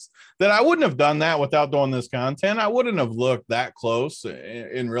stacks. That I wouldn't have done that without doing this content. I wouldn't have looked that close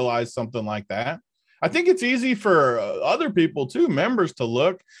and realized something like that. I think it's easy for other people too, members, to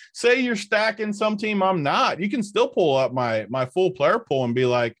look. Say you're stacking some team I'm not. You can still pull up my full player pool and be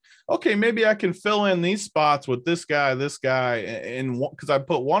like, okay, maybe I can fill in these spots with this guy, and because I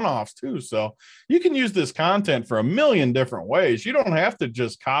put one-offs too. So you can use this content for a million different ways. You don't have to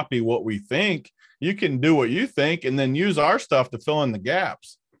just copy what we think. You can do what you think and then use our stuff to fill in the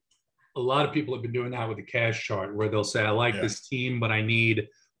gaps. A lot of people have been doing that with the cash chart, where they'll say, I like this team, but I need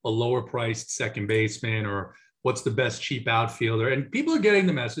a lower priced second baseman, or what's the best cheap outfielder. And people are getting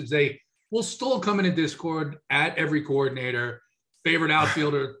the message. They will still come into Discord at every coordinator, favorite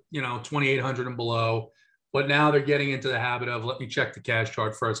outfielder, 2,800 and below. But now they're getting into the habit of, let me check the cash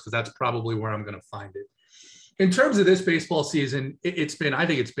chart first, because that's probably where I'm going to find it. In terms of this baseball season, I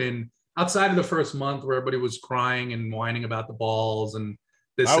think it's been outside of the first month where everybody was crying and whining about the balls and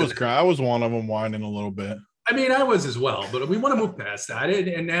this. I was crying. I was one of them whining a little bit. I mean, I was as well, but we want to move past that.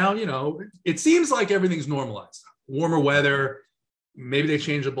 And now, it seems like everything's normalized. Warmer weather, maybe they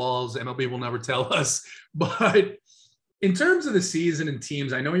change the balls. MLB will never tell us. But in terms of the season and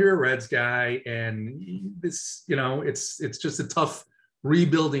teams, I know you're a Reds guy, and this, it's just a tough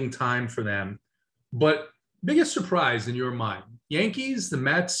rebuilding time for them. But biggest surprise in your mind, Yankees, the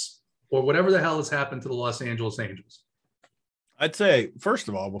Mets, or whatever the hell has happened to the Los Angeles Angels? I'd say, first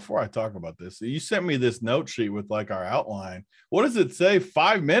of all, before I talk about this, you sent me this note sheet with like our outline. What does it say?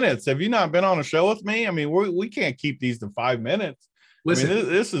 5 minutes. Have you not been on a show with me? I mean, we can't keep these to 5 minutes. Listen, I mean,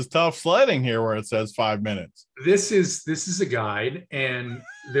 this is tough sledding here where it says 5 minutes. This is a guide, and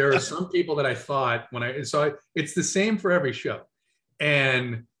there are some people that I thought it's the same for every show,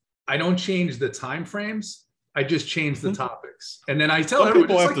 and I don't change the time frames. I just change the topics, and then I tell everyone,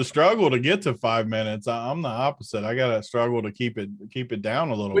 people have to struggle to get to 5 minutes. I'm the opposite. I gotta struggle to keep it down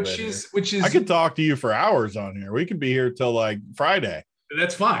a little bit. Which is I could talk to you for hours on here. We could be here till like Friday.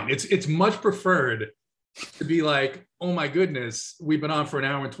 That's fine. It's much preferred to be like, oh my goodness, we've been on for an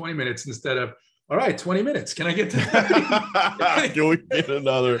hour and 20 minutes instead of, all right, 20 minutes. Can I get to that? Can we get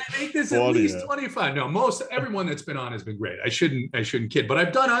another? Can I make this at least 25? No, everyone that's been on has been great. I shouldn't kid, but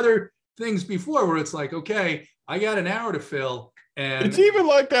I've done other things before where it's like, okay, I got an hour to fill. And it's even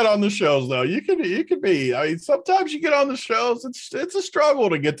like that on the shows though. You could be, I mean, sometimes you get on the shows, it's a struggle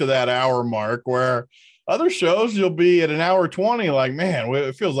to get to that hour mark, where other shows you'll be at an hour 20, like, man,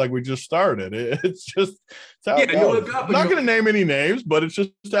 it feels like we just started. It's how it goes. I'm not going to name any names, but it's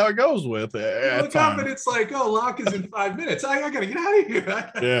just how it goes with it. You look up and it's like, oh, lock is in 5 minutes. I got to get out of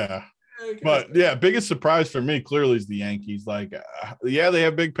here. Yeah. But yeah, biggest surprise for me clearly is the Yankees. Like, yeah, they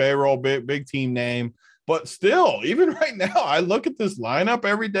have big payroll, big team name, but still, even right now, I look at this lineup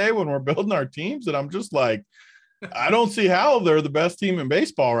every day when we're building our teams, and I'm just like, I don't see how they're the best team in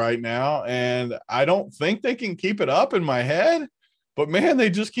baseball right now, and I don't think they can keep it up in my head. But man,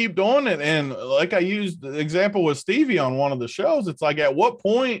 they just keep doing it. And like I used the example with Stevie on one of the shows, it's like, at what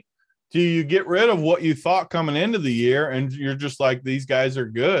point do you get rid of what you thought coming into the year and you're just like, these guys are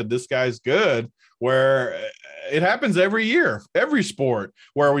good, this guy's good, where it happens every year, every sport,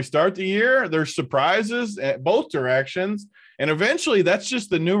 where we start the year, there's surprises at both directions, and eventually that's just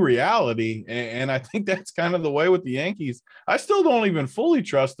the new reality. And I think that's kind of the way with the Yankees. I still don't even fully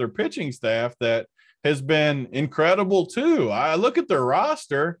trust their pitching staff that has been incredible too. I look at their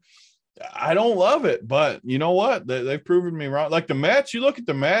roster, I don't love it, but you know what? They've proven me wrong. Like the Mets, you look at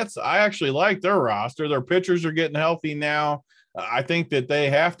the Mets, I actually like their roster. Their pitchers are getting healthy now. I think that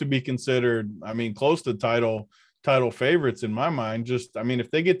they have to be considered, I mean, close to title favorites in my mind. Just, I mean, if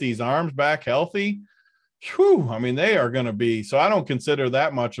they get these arms back healthy, whew, I mean, they are going to be. So I don't consider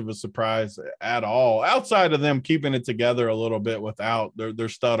that much of a surprise at all, outside of them keeping it together a little bit without their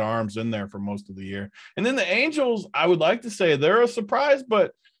stud arms in there for most of the year. And then the Angels, I would like to say they're a surprise,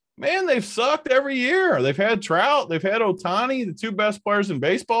 but man, they've sucked every year. They've had Trout, they've had Ohtani, the two best players in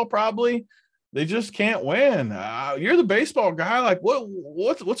baseball probably. They just can't win. You're the baseball guy. Like,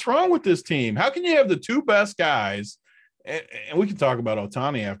 what's wrong with this team? How can you have the two best guys? And we can talk about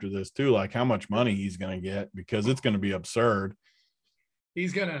Ohtani after this too, like how much money he's going to get, because it's going to be absurd.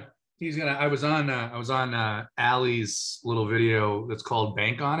 He's gonna. I was on Allie's little video that's called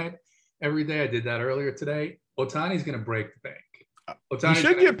Bank on It every day. I did that earlier today. Ohtani's going to break the bank. He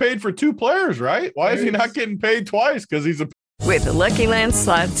should get paid for two players, right? Why is he not getting paid twice? Because he's a. With the Lucky Land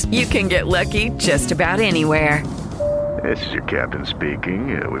Slots, you can get lucky just about anywhere. This is your captain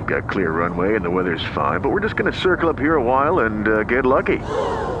speaking. We've got clear runway and the weather's fine, but we're just going to circle up here a while and get lucky.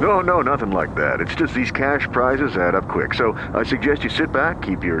 No, nothing like that. It's just these cash prizes add up quick. So I suggest you sit back,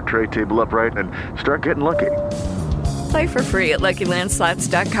 keep your tray table upright, and start getting lucky. Play for free at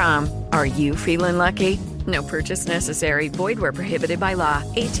LuckyLandSlots.com. Are you feeling lucky? No purchase necessary. Void where prohibited by law.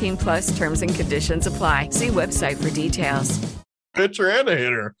 18+ terms and conditions apply. See website for details. Pitcher and a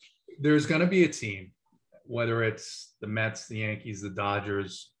hitter. There's going to be a team, whether it's the Mets, the Yankees, the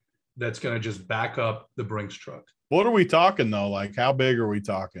Dodgers, that's going to just back up the Brinks truck. What are we talking though? Like, how big are we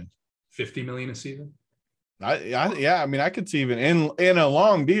talking? $50 million a season. I mean, I could see even in a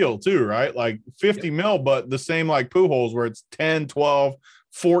long deal too, right? Like 50 mil, but the same like Pujols, where it's 10, 12,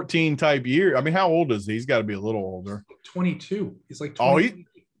 14 type year. I mean, how old is he? He's got to be a little older. 22. He's like 20.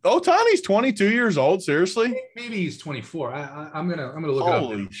 Ohtani's 22 years old. Seriously? Maybe he's 24. I'm gonna look it up.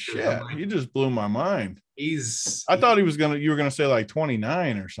 Holy shit! You just blew my mind. I thought you were gonna say like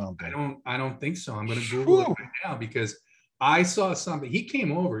 29 or something. I don't think so. I'm gonna Google it right now because I saw something. He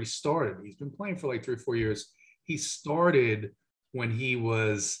came over. He started. He's been playing for like 3 or 4 years. He started when he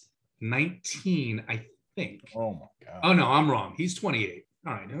was 19, I think. Oh my God. Oh no, I'm wrong. He's 28.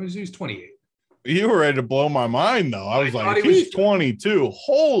 All right, he's 28. You were ready to blow my mind though. I was like, if he's 22,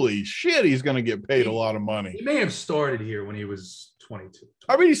 holy shit, he's gonna get paid a lot of money. He may have started here when he was 22.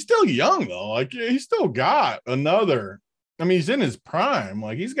 I mean, he's still young though. Like he's still got another. I mean, he's in his prime.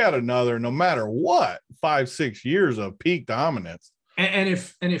 Like he's got another, no matter what, 5-6 years of peak dominance. And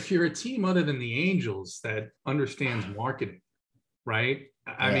if you're a team other than the Angels that understands marketing, right?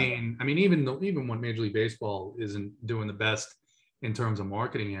 I mean, even when Major League Baseball isn't doing the best in terms of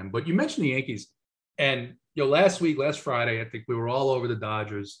marketing him. But you mentioned the Yankees, and last Friday, I think we were all over the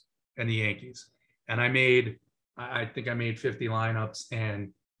Dodgers and the Yankees, and I think I made 50 lineups,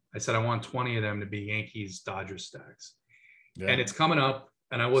 and I said I want 20 of them to be Yankees Dodgers stacks, and it's coming up,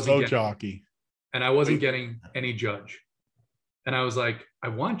 and I wasn't getting any Judge, and I was like, I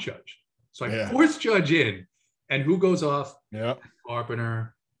want Judge, so I forced Judge in, and who goes off? Yeah,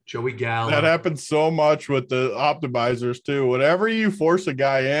 Carpenter. Joey Gallo. That happens so much with the optimizers too. Whenever you force a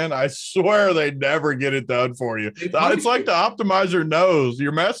guy in, I swear they never get it done for you. It's like the optimizer knows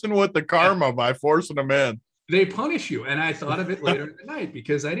you're messing with the karma by forcing them in. They punish you. And I thought of it later in the night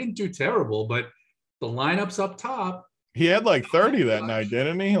because I didn't do terrible, but the lineups up top. He had like 30 that night,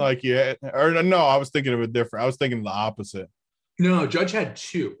 didn't he? Like no, I was thinking of it different. I was thinking of the opposite. No, Judge had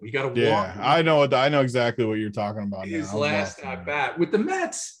 2. You got to walk. I know exactly what you're talking about. His last at bat with the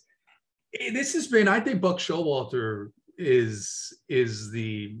Mets. This has been, I think Buck Showalter is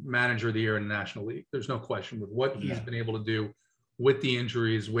the manager of the year in the National League. There's no question with what he's been able to do with the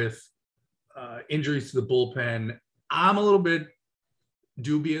injuries, with injuries to the bullpen. I'm a little bit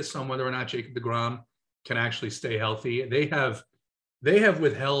dubious on whether or not Jacob deGrom can actually stay healthy. They have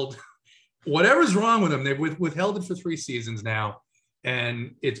withheld whatever's wrong with him. They've withheld it for 3 seasons now,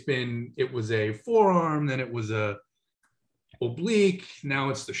 and it was a forearm, then it was a oblique, now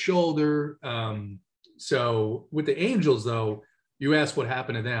it's the shoulder. So with the Angels, though, you asked what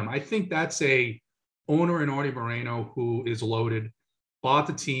happened to them. I think that's a owner in Artie Moreno who is loaded, bought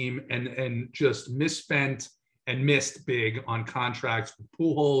the team and just misspent and missed big on contracts with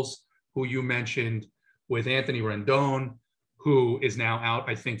Pujols, who you mentioned, with Anthony Rendon, who is now out,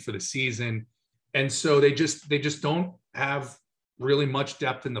 I think, for the season. And so they just don't have really much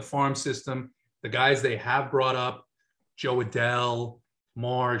depth in the farm system. The guys they have brought up, Joe Adell,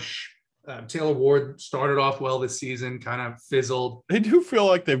 Marsh, Taylor Ward started off well this season, kind of fizzled. They do feel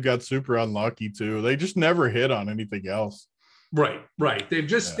like they've got super unlucky too. They just never hit on anything else. Right. They've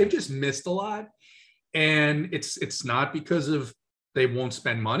just missed a lot, and it's not because of they won't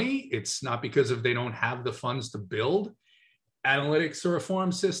spend money. It's not because of they don't have the funds to build analytics or a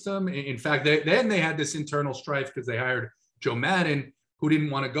farm system. In fact, they had this internal strife because they hired Joe Madden, who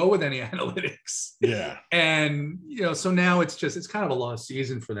didn't want to go with any analytics. Yeah. And, so now it's kind of a lost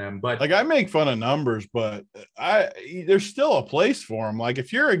season for them. But like, I make fun of numbers, but there's still a place for them. Like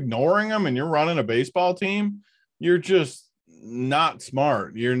if you're ignoring them and you're running a baseball team, you're just not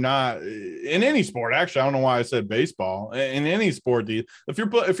smart. You're not in any sport. Actually, I don't know why I said baseball. In any sport, if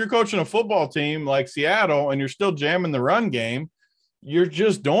you're coaching a football team like Seattle and you're still jamming the run game, you're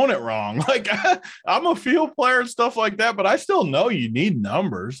just doing it wrong. Like I'm a field player and stuff like that, but I still know you need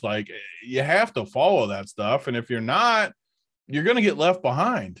numbers. Like you have to follow that stuff. And if you're not, you're going to get left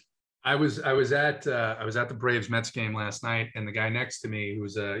behind. I was at the Braves Mets game last night, and the guy next to me,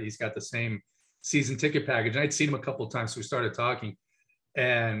 he's got the same season ticket package. And I'd seen him a couple of times. So we started talking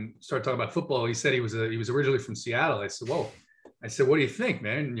about football. He said he was originally from Seattle. I said, whoa. I said, what do you think,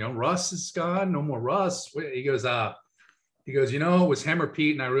 man? Russ is gone. No more Russ. He goes, it was him or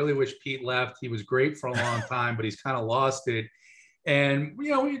Pete, and I really wish Pete left. He was great for a long time, but he's kind of lost it. And,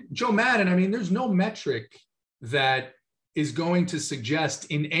 Joe Madden, there's no metric that is going to suggest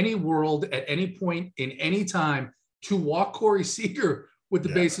in any world at any point in any time to walk Corey Seager with the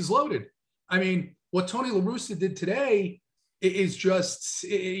bases loaded. What Tony La Russa did today is just,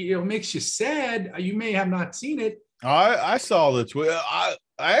 makes you sad. You may have not seen it. I saw the tweet. I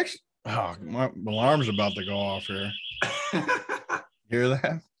actually, my alarm's about to go off here. Hear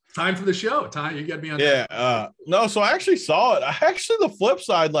that? Time for the show. Time, you got me on. Yeah. No, so I actually saw it. The flip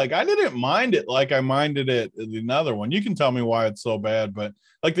side, like I didn't mind it like I minded it another one. You can tell me why it's so bad, but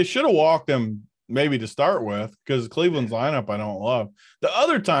like they should have walked him maybe to start with, because Cleveland's lineup I don't love. The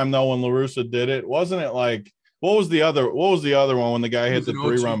other time though, when La Russa did it, wasn't it like what was the other one when the guy hit the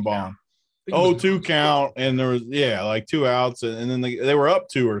 3-run bomb? 0-2 count, and there was like 2 outs, and then they were up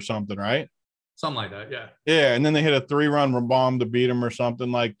 2 or something, right? Something like that, yeah. Yeah, and then they hit a 3-run bomb to beat them or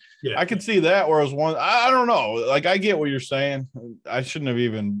something. Like, yeah. I could see that. Whereas I don't know. Like, I get what you're saying. I shouldn't have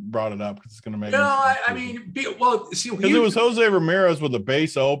even brought it up because it's going to make. No, I mean, see, because it was Jose Ramirez with the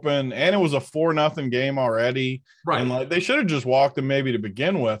base open, and it was a 4-0 game already. Right, and like they should have just walked him maybe to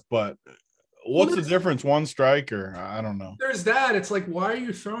begin with. But what's the difference? One striker? I don't know. There's that. It's like, why are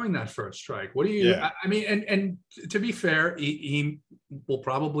you throwing that first strike? What do you? Yeah. I mean, and to be fair, he will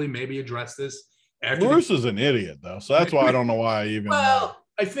probably maybe address this. Bruce is an idiot, though, so that's why I don't know why I even. Well,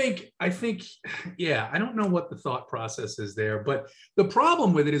 I think, yeah, I don't know what the thought process is there, but the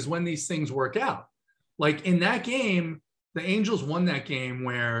problem with it is when these things work out. Like in that game, the Angels won that game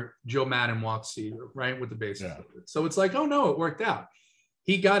where Joe Madden walked Seager, right, with the bases. Yeah. So it's like, oh no, it worked out.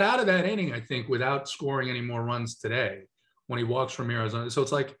 He got out of that inning, I think, without scoring any more runs today when he walks Ramirez on. So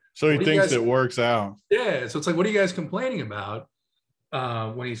it's like, so he thinks it works out. Yeah. So it's like, what are you guys complaining about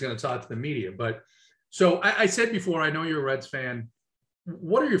when he's going to talk to the media? But so I said before, I know you're a Reds fan.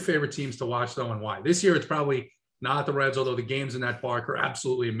 What are your favorite teams to watch, though, and why? This year, it's probably not the Reds, although the games in that park are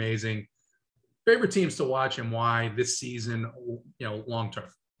absolutely amazing. Favorite teams to watch and why this season, long term?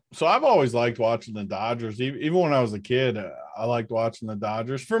 So I've always liked watching the Dodgers. Even when I was a kid, I liked watching the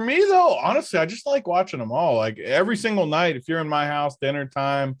Dodgers. For me, though, honestly, I just like watching them all. Like every single night, if you're in my house, dinner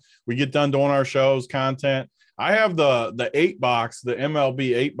time, we get done doing our shows, content. I have the 8-box, the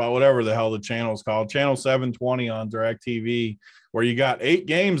MLB 8-box, whatever the hell the channel is called, channel 720 on DirecTV, where you got 8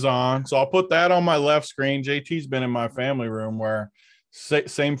 games on. So I'll put that on my left screen. JT's been in my family room where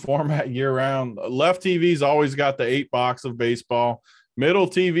same format year round. Left TV's always got the 8-box of baseball. Middle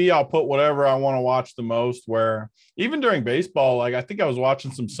TV, I'll put whatever I want to watch the most, where even during baseball, like I think I was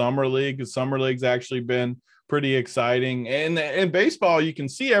watching some Summer League, because Summer League's actually been pretty exciting. And in baseball, you can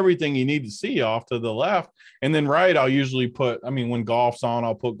see everything you need to see off to the left. And then right, I'll usually when golf's on,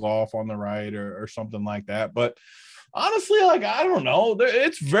 I'll put golf on the right or something like that. But honestly, like, I don't know.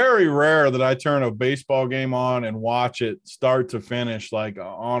 It's very rare that I turn a baseball game on and watch it start to finish, like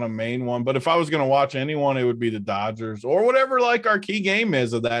on a main one. But if I was going to watch anyone, it would be the Dodgers or whatever, like our key game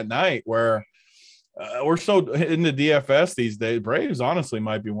is of that night, where we're so in the DFS these days. Braves honestly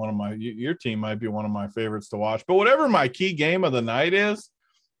might be your team might be one of my favorites to watch. But whatever my key game of the night is,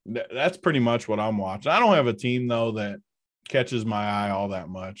 that's pretty much what I'm watching. I don't have a team, though, that catches my eye all that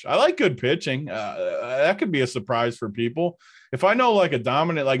much. I like good pitching. That could be a surprise for people. If I know like a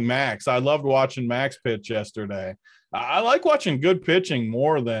dominant like Max, I loved watching Max pitch yesterday. I like watching good pitching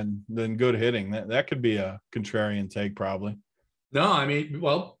more than good hitting. That could be a contrarian take, probably. No, I mean,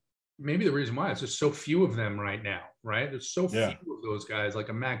 well, maybe the reason why is there's so few of them right now, right? There's so few of those guys, like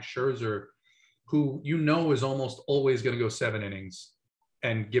a Max Scherzer, who is almost always going to go 7 innings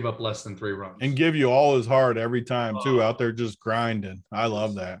and give up less than 3 runs. And give you all his heart every time, too, out there just grinding. I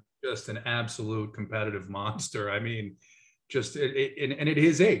love that. Just an absolute competitive monster. I mean, and at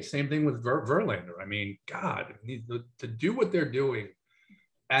his age, same thing with Verlander. I mean, God, to do what they're doing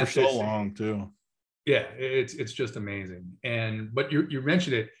for so long, too. Yeah, it's just amazing. But you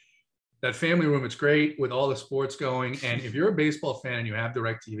mentioned it, that family room, it's great with all the sports going. And if you're a baseball fan and you have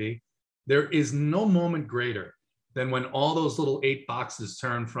DirecTV, there is no moment greater than when all those little 8 boxes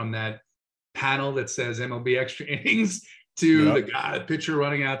turn from that panel that says MLB extra innings to the pitcher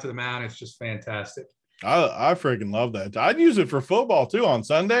running out to the mound. It's just fantastic. I freaking love that. I'd use it for football too. On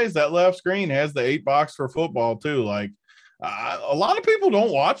Sundays, that left screen has the 8-box for football too. Like a lot of people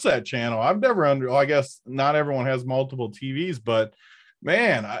don't watch that channel. I've never I guess not everyone has multiple TVs, but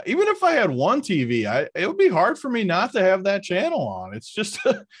man, even if I had one TV, it would be hard for me not to have that channel on. It's just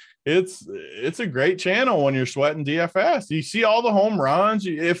it's a great channel when you're sweating DFS. You see all the home runs.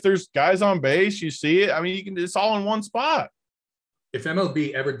 If there's guys on base, you see it. I mean, it's all in one spot. If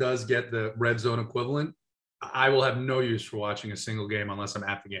MLB ever does get the red zone equivalent, I will have no use for watching a single game unless I'm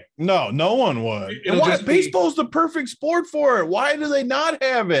at the game. No one would. Baseball's the perfect sport for it. Why do they not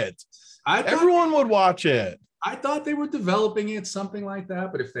have it? Everyone would watch it. I thought they were developing it, something like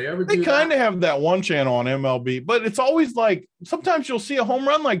that. But if they ever do, they kind of have that one channel on MLB, but it's always like sometimes you'll see a home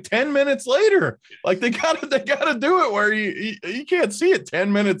run like 10 minutes later. Like they gotta do it where you can't see it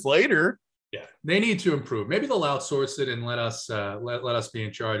 10 minutes later. Yeah, they need to improve. Maybe they'll outsource it and let us be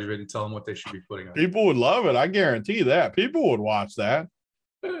in charge of it and tell them what they should be putting on. People would love it. I guarantee that. People would watch that.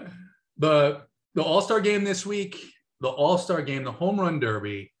 The All-Star game this week, the All-Star game, the Home Run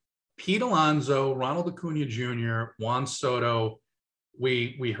Derby. Pete Alonso, Ronald Acuna Jr., Juan Soto.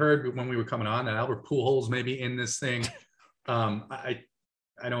 We heard when we were coming on that Albert Pujols may be in this thing. I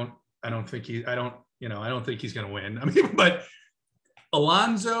don't think he's going to win. I mean, but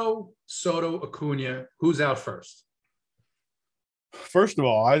Alonso, Soto, Acuna, who's out first? First of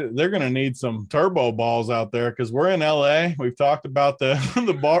all, they're going to need some turbo balls out there because we're in LA. We've talked about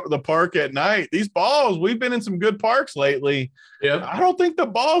the park at night. These balls, we've been in some good parks lately. Yeah, I don't think the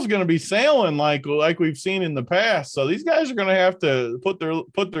ball's going to be sailing like we've seen in the past. So these guys are going to have to put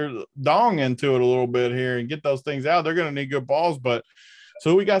their dong into it a little bit here and get those things out. They're going to need good balls, but.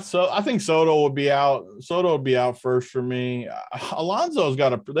 So I think Soto would be out. Soto would be out first for me. Alonso's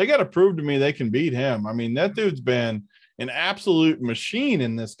they got to prove to me they can beat him. I mean, that dude's been an absolute machine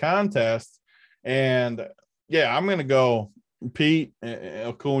in this contest. And yeah, I'm going to go Pete,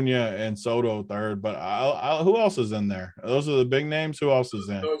 Acuna, and Soto third. But who else is in there? Those are the big names. Who else is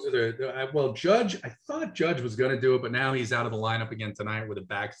in? Those are well, Judge. I thought Judge was going to do it, but now he's out of the lineup again tonight with a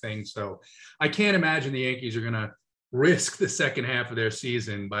back thing. So I can't imagine the Yankees are going to risk the second half of their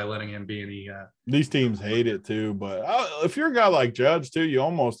season by letting him be in the these teams hate it too, but if you're a guy like Judge too, you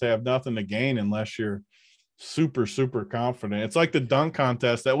almost have nothing to gain unless you're super confident. It's like the dunk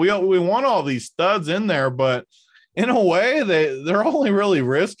contest that we want all these studs in there, but in a way they're only really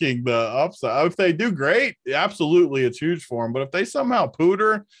risking the upside. If they do great, absolutely it's huge for them, but if they somehow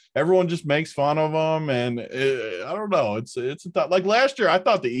pooter, everyone just makes fun of them. And I don't know, it's a tough, like last year I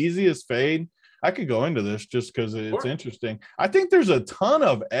thought the easiest fade, I could go into this just because it's interesting. I think there's a ton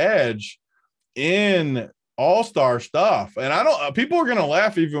of edge in all-star stuff. And people are going to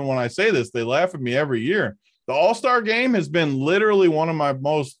laugh even when I say this. They laugh at me every year. The all-star game has been literally one of my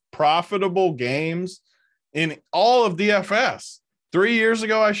most profitable games in all of DFS. 3 years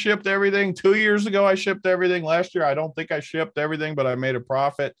ago, I shipped everything. 2 years ago, I shipped everything. Last year, I don't think I shipped everything, but I made a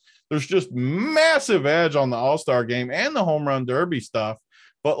profit. There's just massive edge on the all-star game and the home run derby stuff.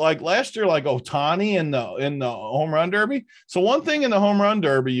 But like last year, like Ohtani in the home run derby. So one thing in the home run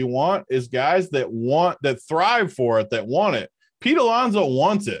derby you want is guys that thrive for it, that want it. Pete Alonso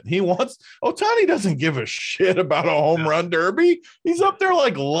wants it. Ohtani doesn't give a shit about a home run derby. He's up there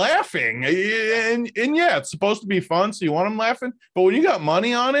like laughing. And yeah, it's supposed to be fun, so you want him laughing. But when you got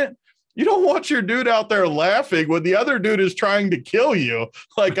money on it, you don't want your dude out there laughing when the other dude is trying to kill you.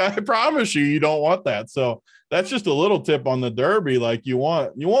 Like, I promise you don't want that. So that's just a little tip on the derby. Like you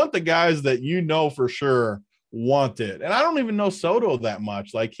want the guys that you know for sure want it. And I don't even know Soto that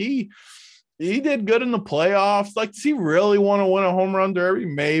much. Like he did good in the playoffs. Like, does he really want to win a home run derby?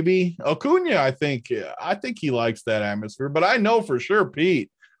 Maybe. Acuna, I think he likes that atmosphere. But I know for sure Pete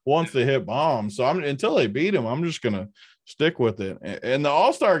wants to hit bombs. So until they beat him, I'm just gonna stick with it. And the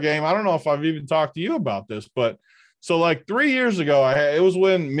All-Star game, I don't know if I've even talked to you about this, but so like 3 years ago, it was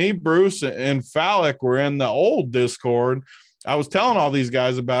when me, Bruce, and Fallick were in the old Discord. I was telling all these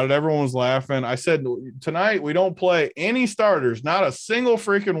guys about it. Everyone was laughing. I said, tonight we don't play any starters, not a single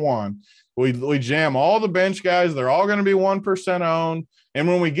freaking one. We jam all the bench guys. They're all going to be 1% owned. And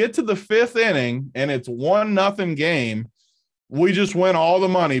when we get to the fifth inning and it's 1-0 game, we just win all the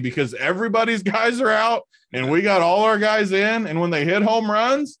money because everybody's guys are out and we got all our guys in. And when they hit home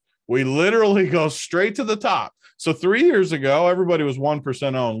runs, we literally go straight to the top. So 3 years ago, everybody was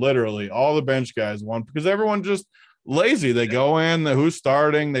 1% owned, literally. All the bench guys won because everyone just lazy. They go in, who's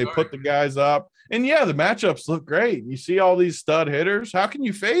starting, they put the guys up. And, yeah, the matchups look great. You see all these stud hitters. How can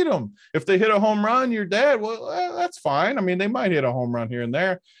you fade them? If they hit a home run, you're dead. Well, that's fine. I mean, they might hit a home run here and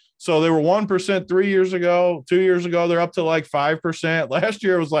there. So they were 1% 3 years ago. 2 years ago, they're up to like 5%. Last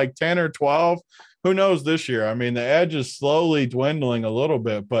year it was like 10 or 12. Who knows this year? I mean, the edge is slowly dwindling a little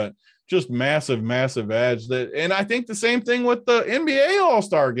bit, but just massive edge. And I think the same thing with the NBA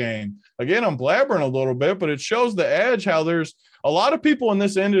All-Star game. Again, I'm blabbering a little bit, but it shows the edge, how there's a lot of people in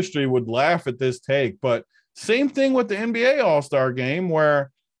this industry would laugh at this take, but same thing with the NBA All-Star game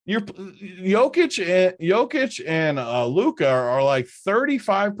where Jokic and Luka are like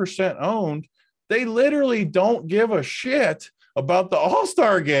 35% owned. They literally don't give a shit about the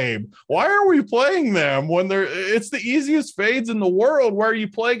All-Star game. Why are we playing them when it's the easiest fades in the world where you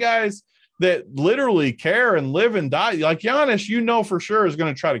play guys that literally care and live and die? Like Giannis, you know for sure is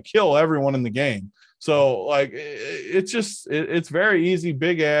going to try to kill everyone in the game. So like it's very easy,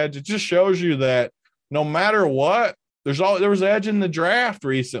 big edge. It just shows you that no matter what, there was edge in the draft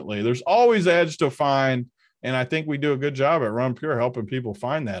recently. There's always edge to find, and I think we do a good job at Run Pure helping people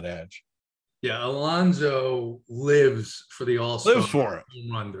find that edge. Yeah, Alonso lives for the All-Star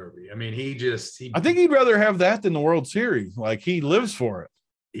home run derby. I mean, I think he'd rather have that than the World Series. Like, he lives for it.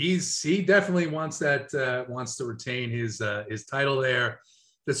 He definitely wants that. Wants to retain his title there.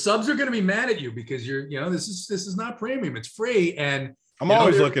 The subs are going to be mad at you because this is not premium; it's free. And I'm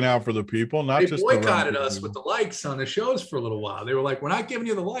always looking out for the people, not just they boycotted us with the likes on the shows for a little while. They were like, "We're not giving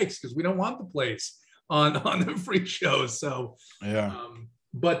you the likes because we don't want the place on the free shows." So yeah.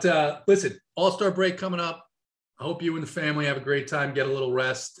 But listen, All-Star break coming up. I hope you and the family have a great time. Get a little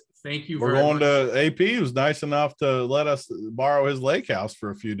rest. Thank you We're very much. going to AP. Was nice enough to let us borrow his lake house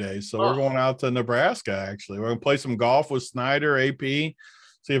for a few days. So we're going out to Nebraska, actually. We're going to play some golf with Snyder, AP, see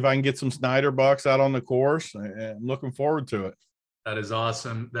if I can get some Snyder bucks out on the course. I'm looking forward to it. That is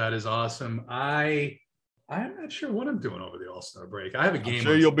awesome. That is awesome. I'm not sure what I'm doing over the All-Star break. I have a game. I'm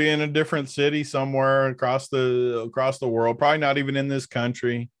sure you'll be in a different city somewhere across the world, probably not even in this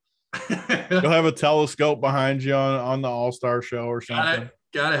country. You'll have a telescope behind you on the All-Star show or something.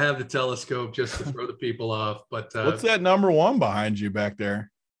 Gotta have the telescope just to throw the people off. But what's that number 1 behind you back there?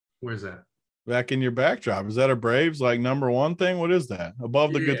 Where's that? Back in your backdrop. Is that a Braves number 1 thing? What is that?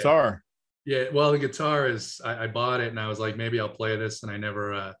 Above the guitar. Yeah, well, the guitar is I bought it and I was like, maybe I'll play this, and I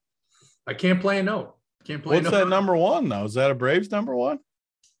never I can't play a note. Can't play. What's that number 1 though? Is that a Braves number 1? Is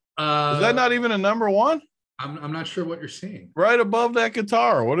that not even a number 1? I'm not sure what you're seeing. Right above that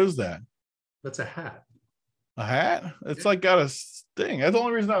guitar. What is that? That's a hat. A hat? It's got a sting. That's the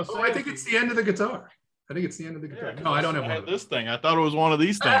only reason I was saying. I think it's the end of the guitar. Yeah, no, I don't have one of this thing. I thought it was one of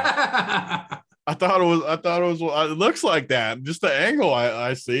these things. I thought it was. It looks like that. Just the angle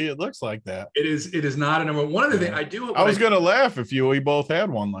I see, it looks like that. It is not a number. One of the things I do. I was gonna laugh if we both had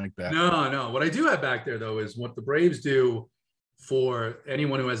one like that. No. What I do have back there though is what the Braves do for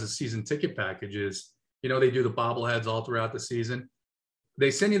anyone who has a season ticket package is, they do the bobbleheads all throughout the season. They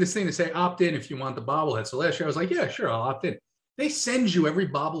send you this thing to say opt in if you want the bobblehead. So last year I was like, yeah, sure, I'll opt in. They send you every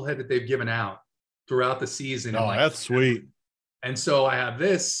bobblehead that they've given out throughout the season. Oh, that's sweet. And so I have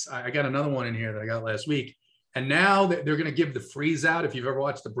this. I got another one in here that I got last week. And now they're going to give the freeze out. If you've ever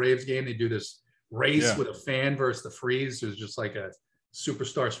watched the Braves game, they do this race with a fan versus the freeze, who's just like a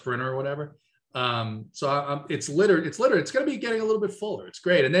superstar sprinter or whatever. So it's littered. It's going to be getting a little bit fuller. It's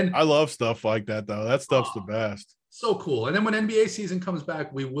great. And then I love stuff like that, though. That stuff's the best. So cool. And then when NBA season comes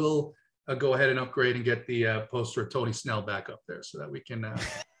back, we will go ahead and upgrade and get the poster of Tony Snell back up there so that we can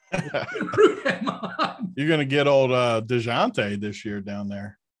root him on. You're going to get old DeJounte this year down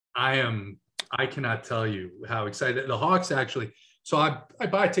there. I cannot tell you how excited. The Hawks actually, so I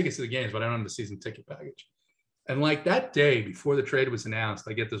buy tickets to the games, but I don't have the season ticket package. And that day before the trade was announced,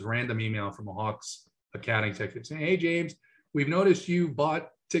 I get this random email from a Hawks accounting executive saying, hey, James, we've noticed you bought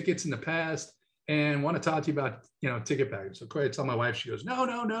tickets in the past and want to talk to you about, ticket package. So I tell my wife, she goes,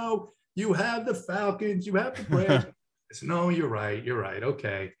 no, you have the Falcons, you have the Braves. I said, no, you're right.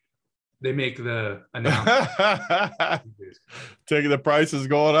 Okay. They make the announcement. Taking the prices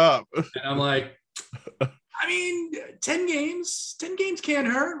going up. And I'm like, 10 games can't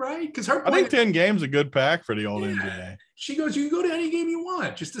hurt, right? Because I think 10 games a good pack for the old NBA. She goes, you can go to any game you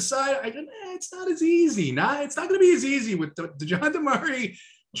want. Just decide. I go, it's not as easy. It's not going to be as easy with DeJounte Murray,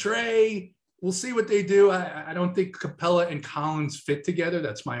 Trey. We'll see what they do. I don't think Capella and Collins fit together.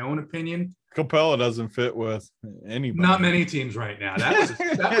 That's my own opinion. Capella doesn't fit with anybody. Not many teams right now.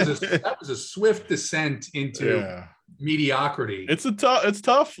 That was a swift descent into mediocrity. It's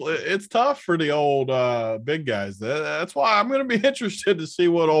tough for the old big guys. That's why I'm going to be interested to see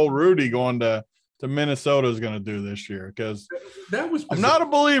what old Rudy going to Minnesota is going to do this year, because I'm not a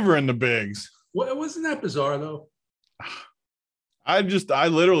believer in the bigs. Wasn't that bizarre though? I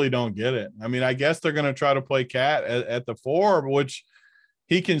literally don't get it. I guess they're going to try to play Cat at the 4, which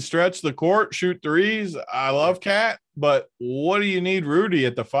he can stretch the court, shoot threes. I love Cat, but what do you need Rudy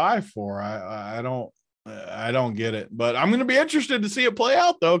at the 5 for? I don't get it. But I'm going to be interested to see it play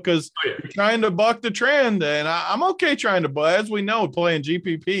out though, because you're trying to buck the trend, and I'm okay trying to. But as we know, playing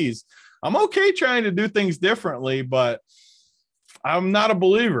GPPs, I'm okay trying to do things differently, but I'm not a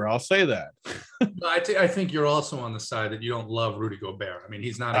believer. I'll say that. I think you're also on the side that you don't love Rudy Gobert.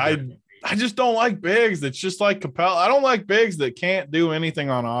 He's not. I just don't like bigs. It's just like Capella. I don't like bigs that can't do anything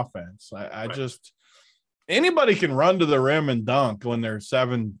on offense. Anybody can run to the rim and dunk when they're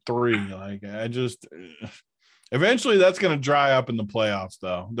 7'3". Eventually that's going to dry up in the playoffs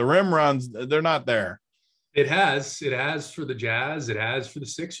though. The rim runs, they're not there. It has for the Jazz. It has for the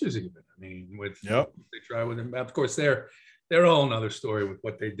Sixers even. They try with them. Of course, they're a whole nother story with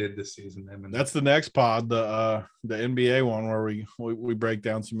what they did this season. That's the next pod, the NBA one, where we break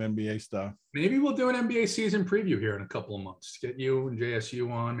down some NBA stuff. Maybe we'll do an NBA season preview here in a couple of months. Get you and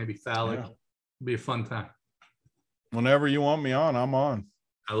JSU on, maybe Falik. It'll be a fun time. Whenever you want me on, I'm on.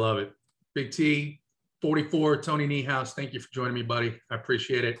 I love it. Big T, 44, Tony Niehaus. Thank you for joining me, buddy. I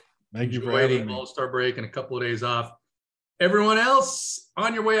appreciate it. Thank you for having me. All-Star break and a couple of days off. Everyone else,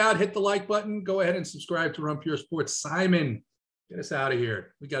 on your way out, hit the like button. Go ahead and subscribe to Run Pure Sports. Simon, get us out of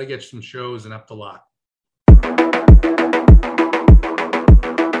here. We got to get some shows and up to lock.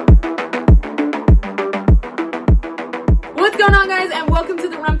 What's going on, guys, and welcome to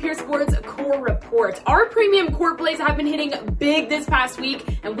the Run Pure Sports Core Report. Sports. Our premium court plays have been hitting big this past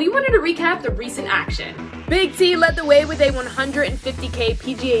week, and we wanted to recap the recent action. Big T led the way with a 150K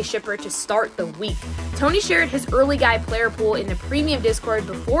PGA shipper to start the week. Tony shared his early guy player pool in the premium Discord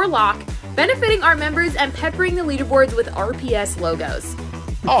before lock, benefiting our members and peppering the leaderboards with RPS logos.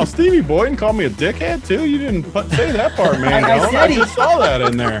 Oh, Stevie Boyden called me a dickhead too? You didn't say that part, man. I just saw that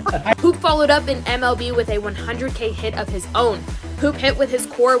in there. Hoop followed up in MLB with a 100K hit of his own. Hoop hit with his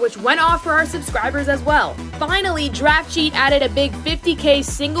core, which went off for our subscribers as well. Finally, Draft Cheat added a big 50K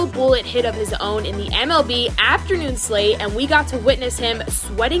single bullet hit of his own in the MLB afternoon slate, and we got to witness him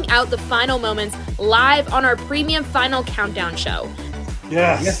sweating out the final moments live on our premium final countdown show.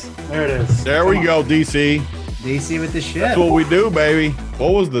 Yes. There it is. There we go, DC. DC with the ship. That's what we do, baby.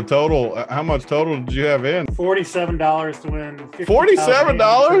 What was the total? How much total did you have in? $47 to win.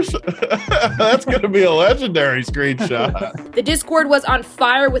 $47? That's going to be a legendary screenshot. The Discord was on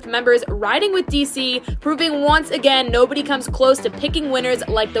fire with members riding with DC, proving once again nobody comes close to picking winners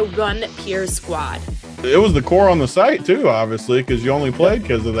like the Run Piers squad. It was the core on the site too, obviously, because you only played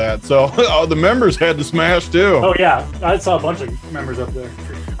because of that. So the members had to smash too. Oh yeah, I saw a bunch of members up there.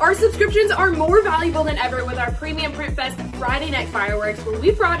 Our subscriptions are more valuable than ever with our Premium Print Fest Friday Night Fireworks, where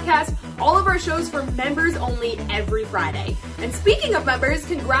we broadcast all of our shows for members only every Friday. And speaking of members,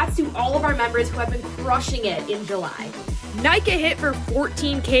 congrats to all of our members who have been crushing it in July. Nika hit for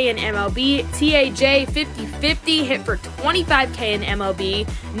 14K in MLB, TAJ 50-50 hit for 25K in MLB,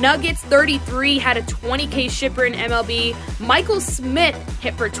 Nuggets 33 had a 20K shipper in MLB, Michael Smith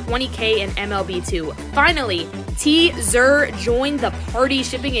hit for 20K in MLB too. Finally, T. Zur joined the party,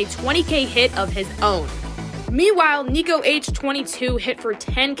 shipping a 20K hit of his own. Meanwhile, Nico H22 hit for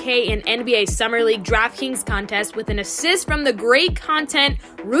 10K in NBA Summer League DraftKings contest with an assist from the great content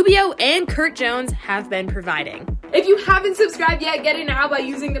Rubio and Kurt Jones have been providing. If you haven't subscribed yet, get it now by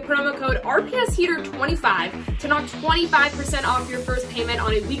using the promo code RPSHeater25 to knock 25% off your first payment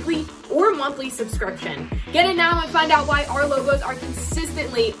on a weekly or monthly subscription. Get it now and find out why our logos are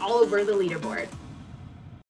consistently all over the leaderboard.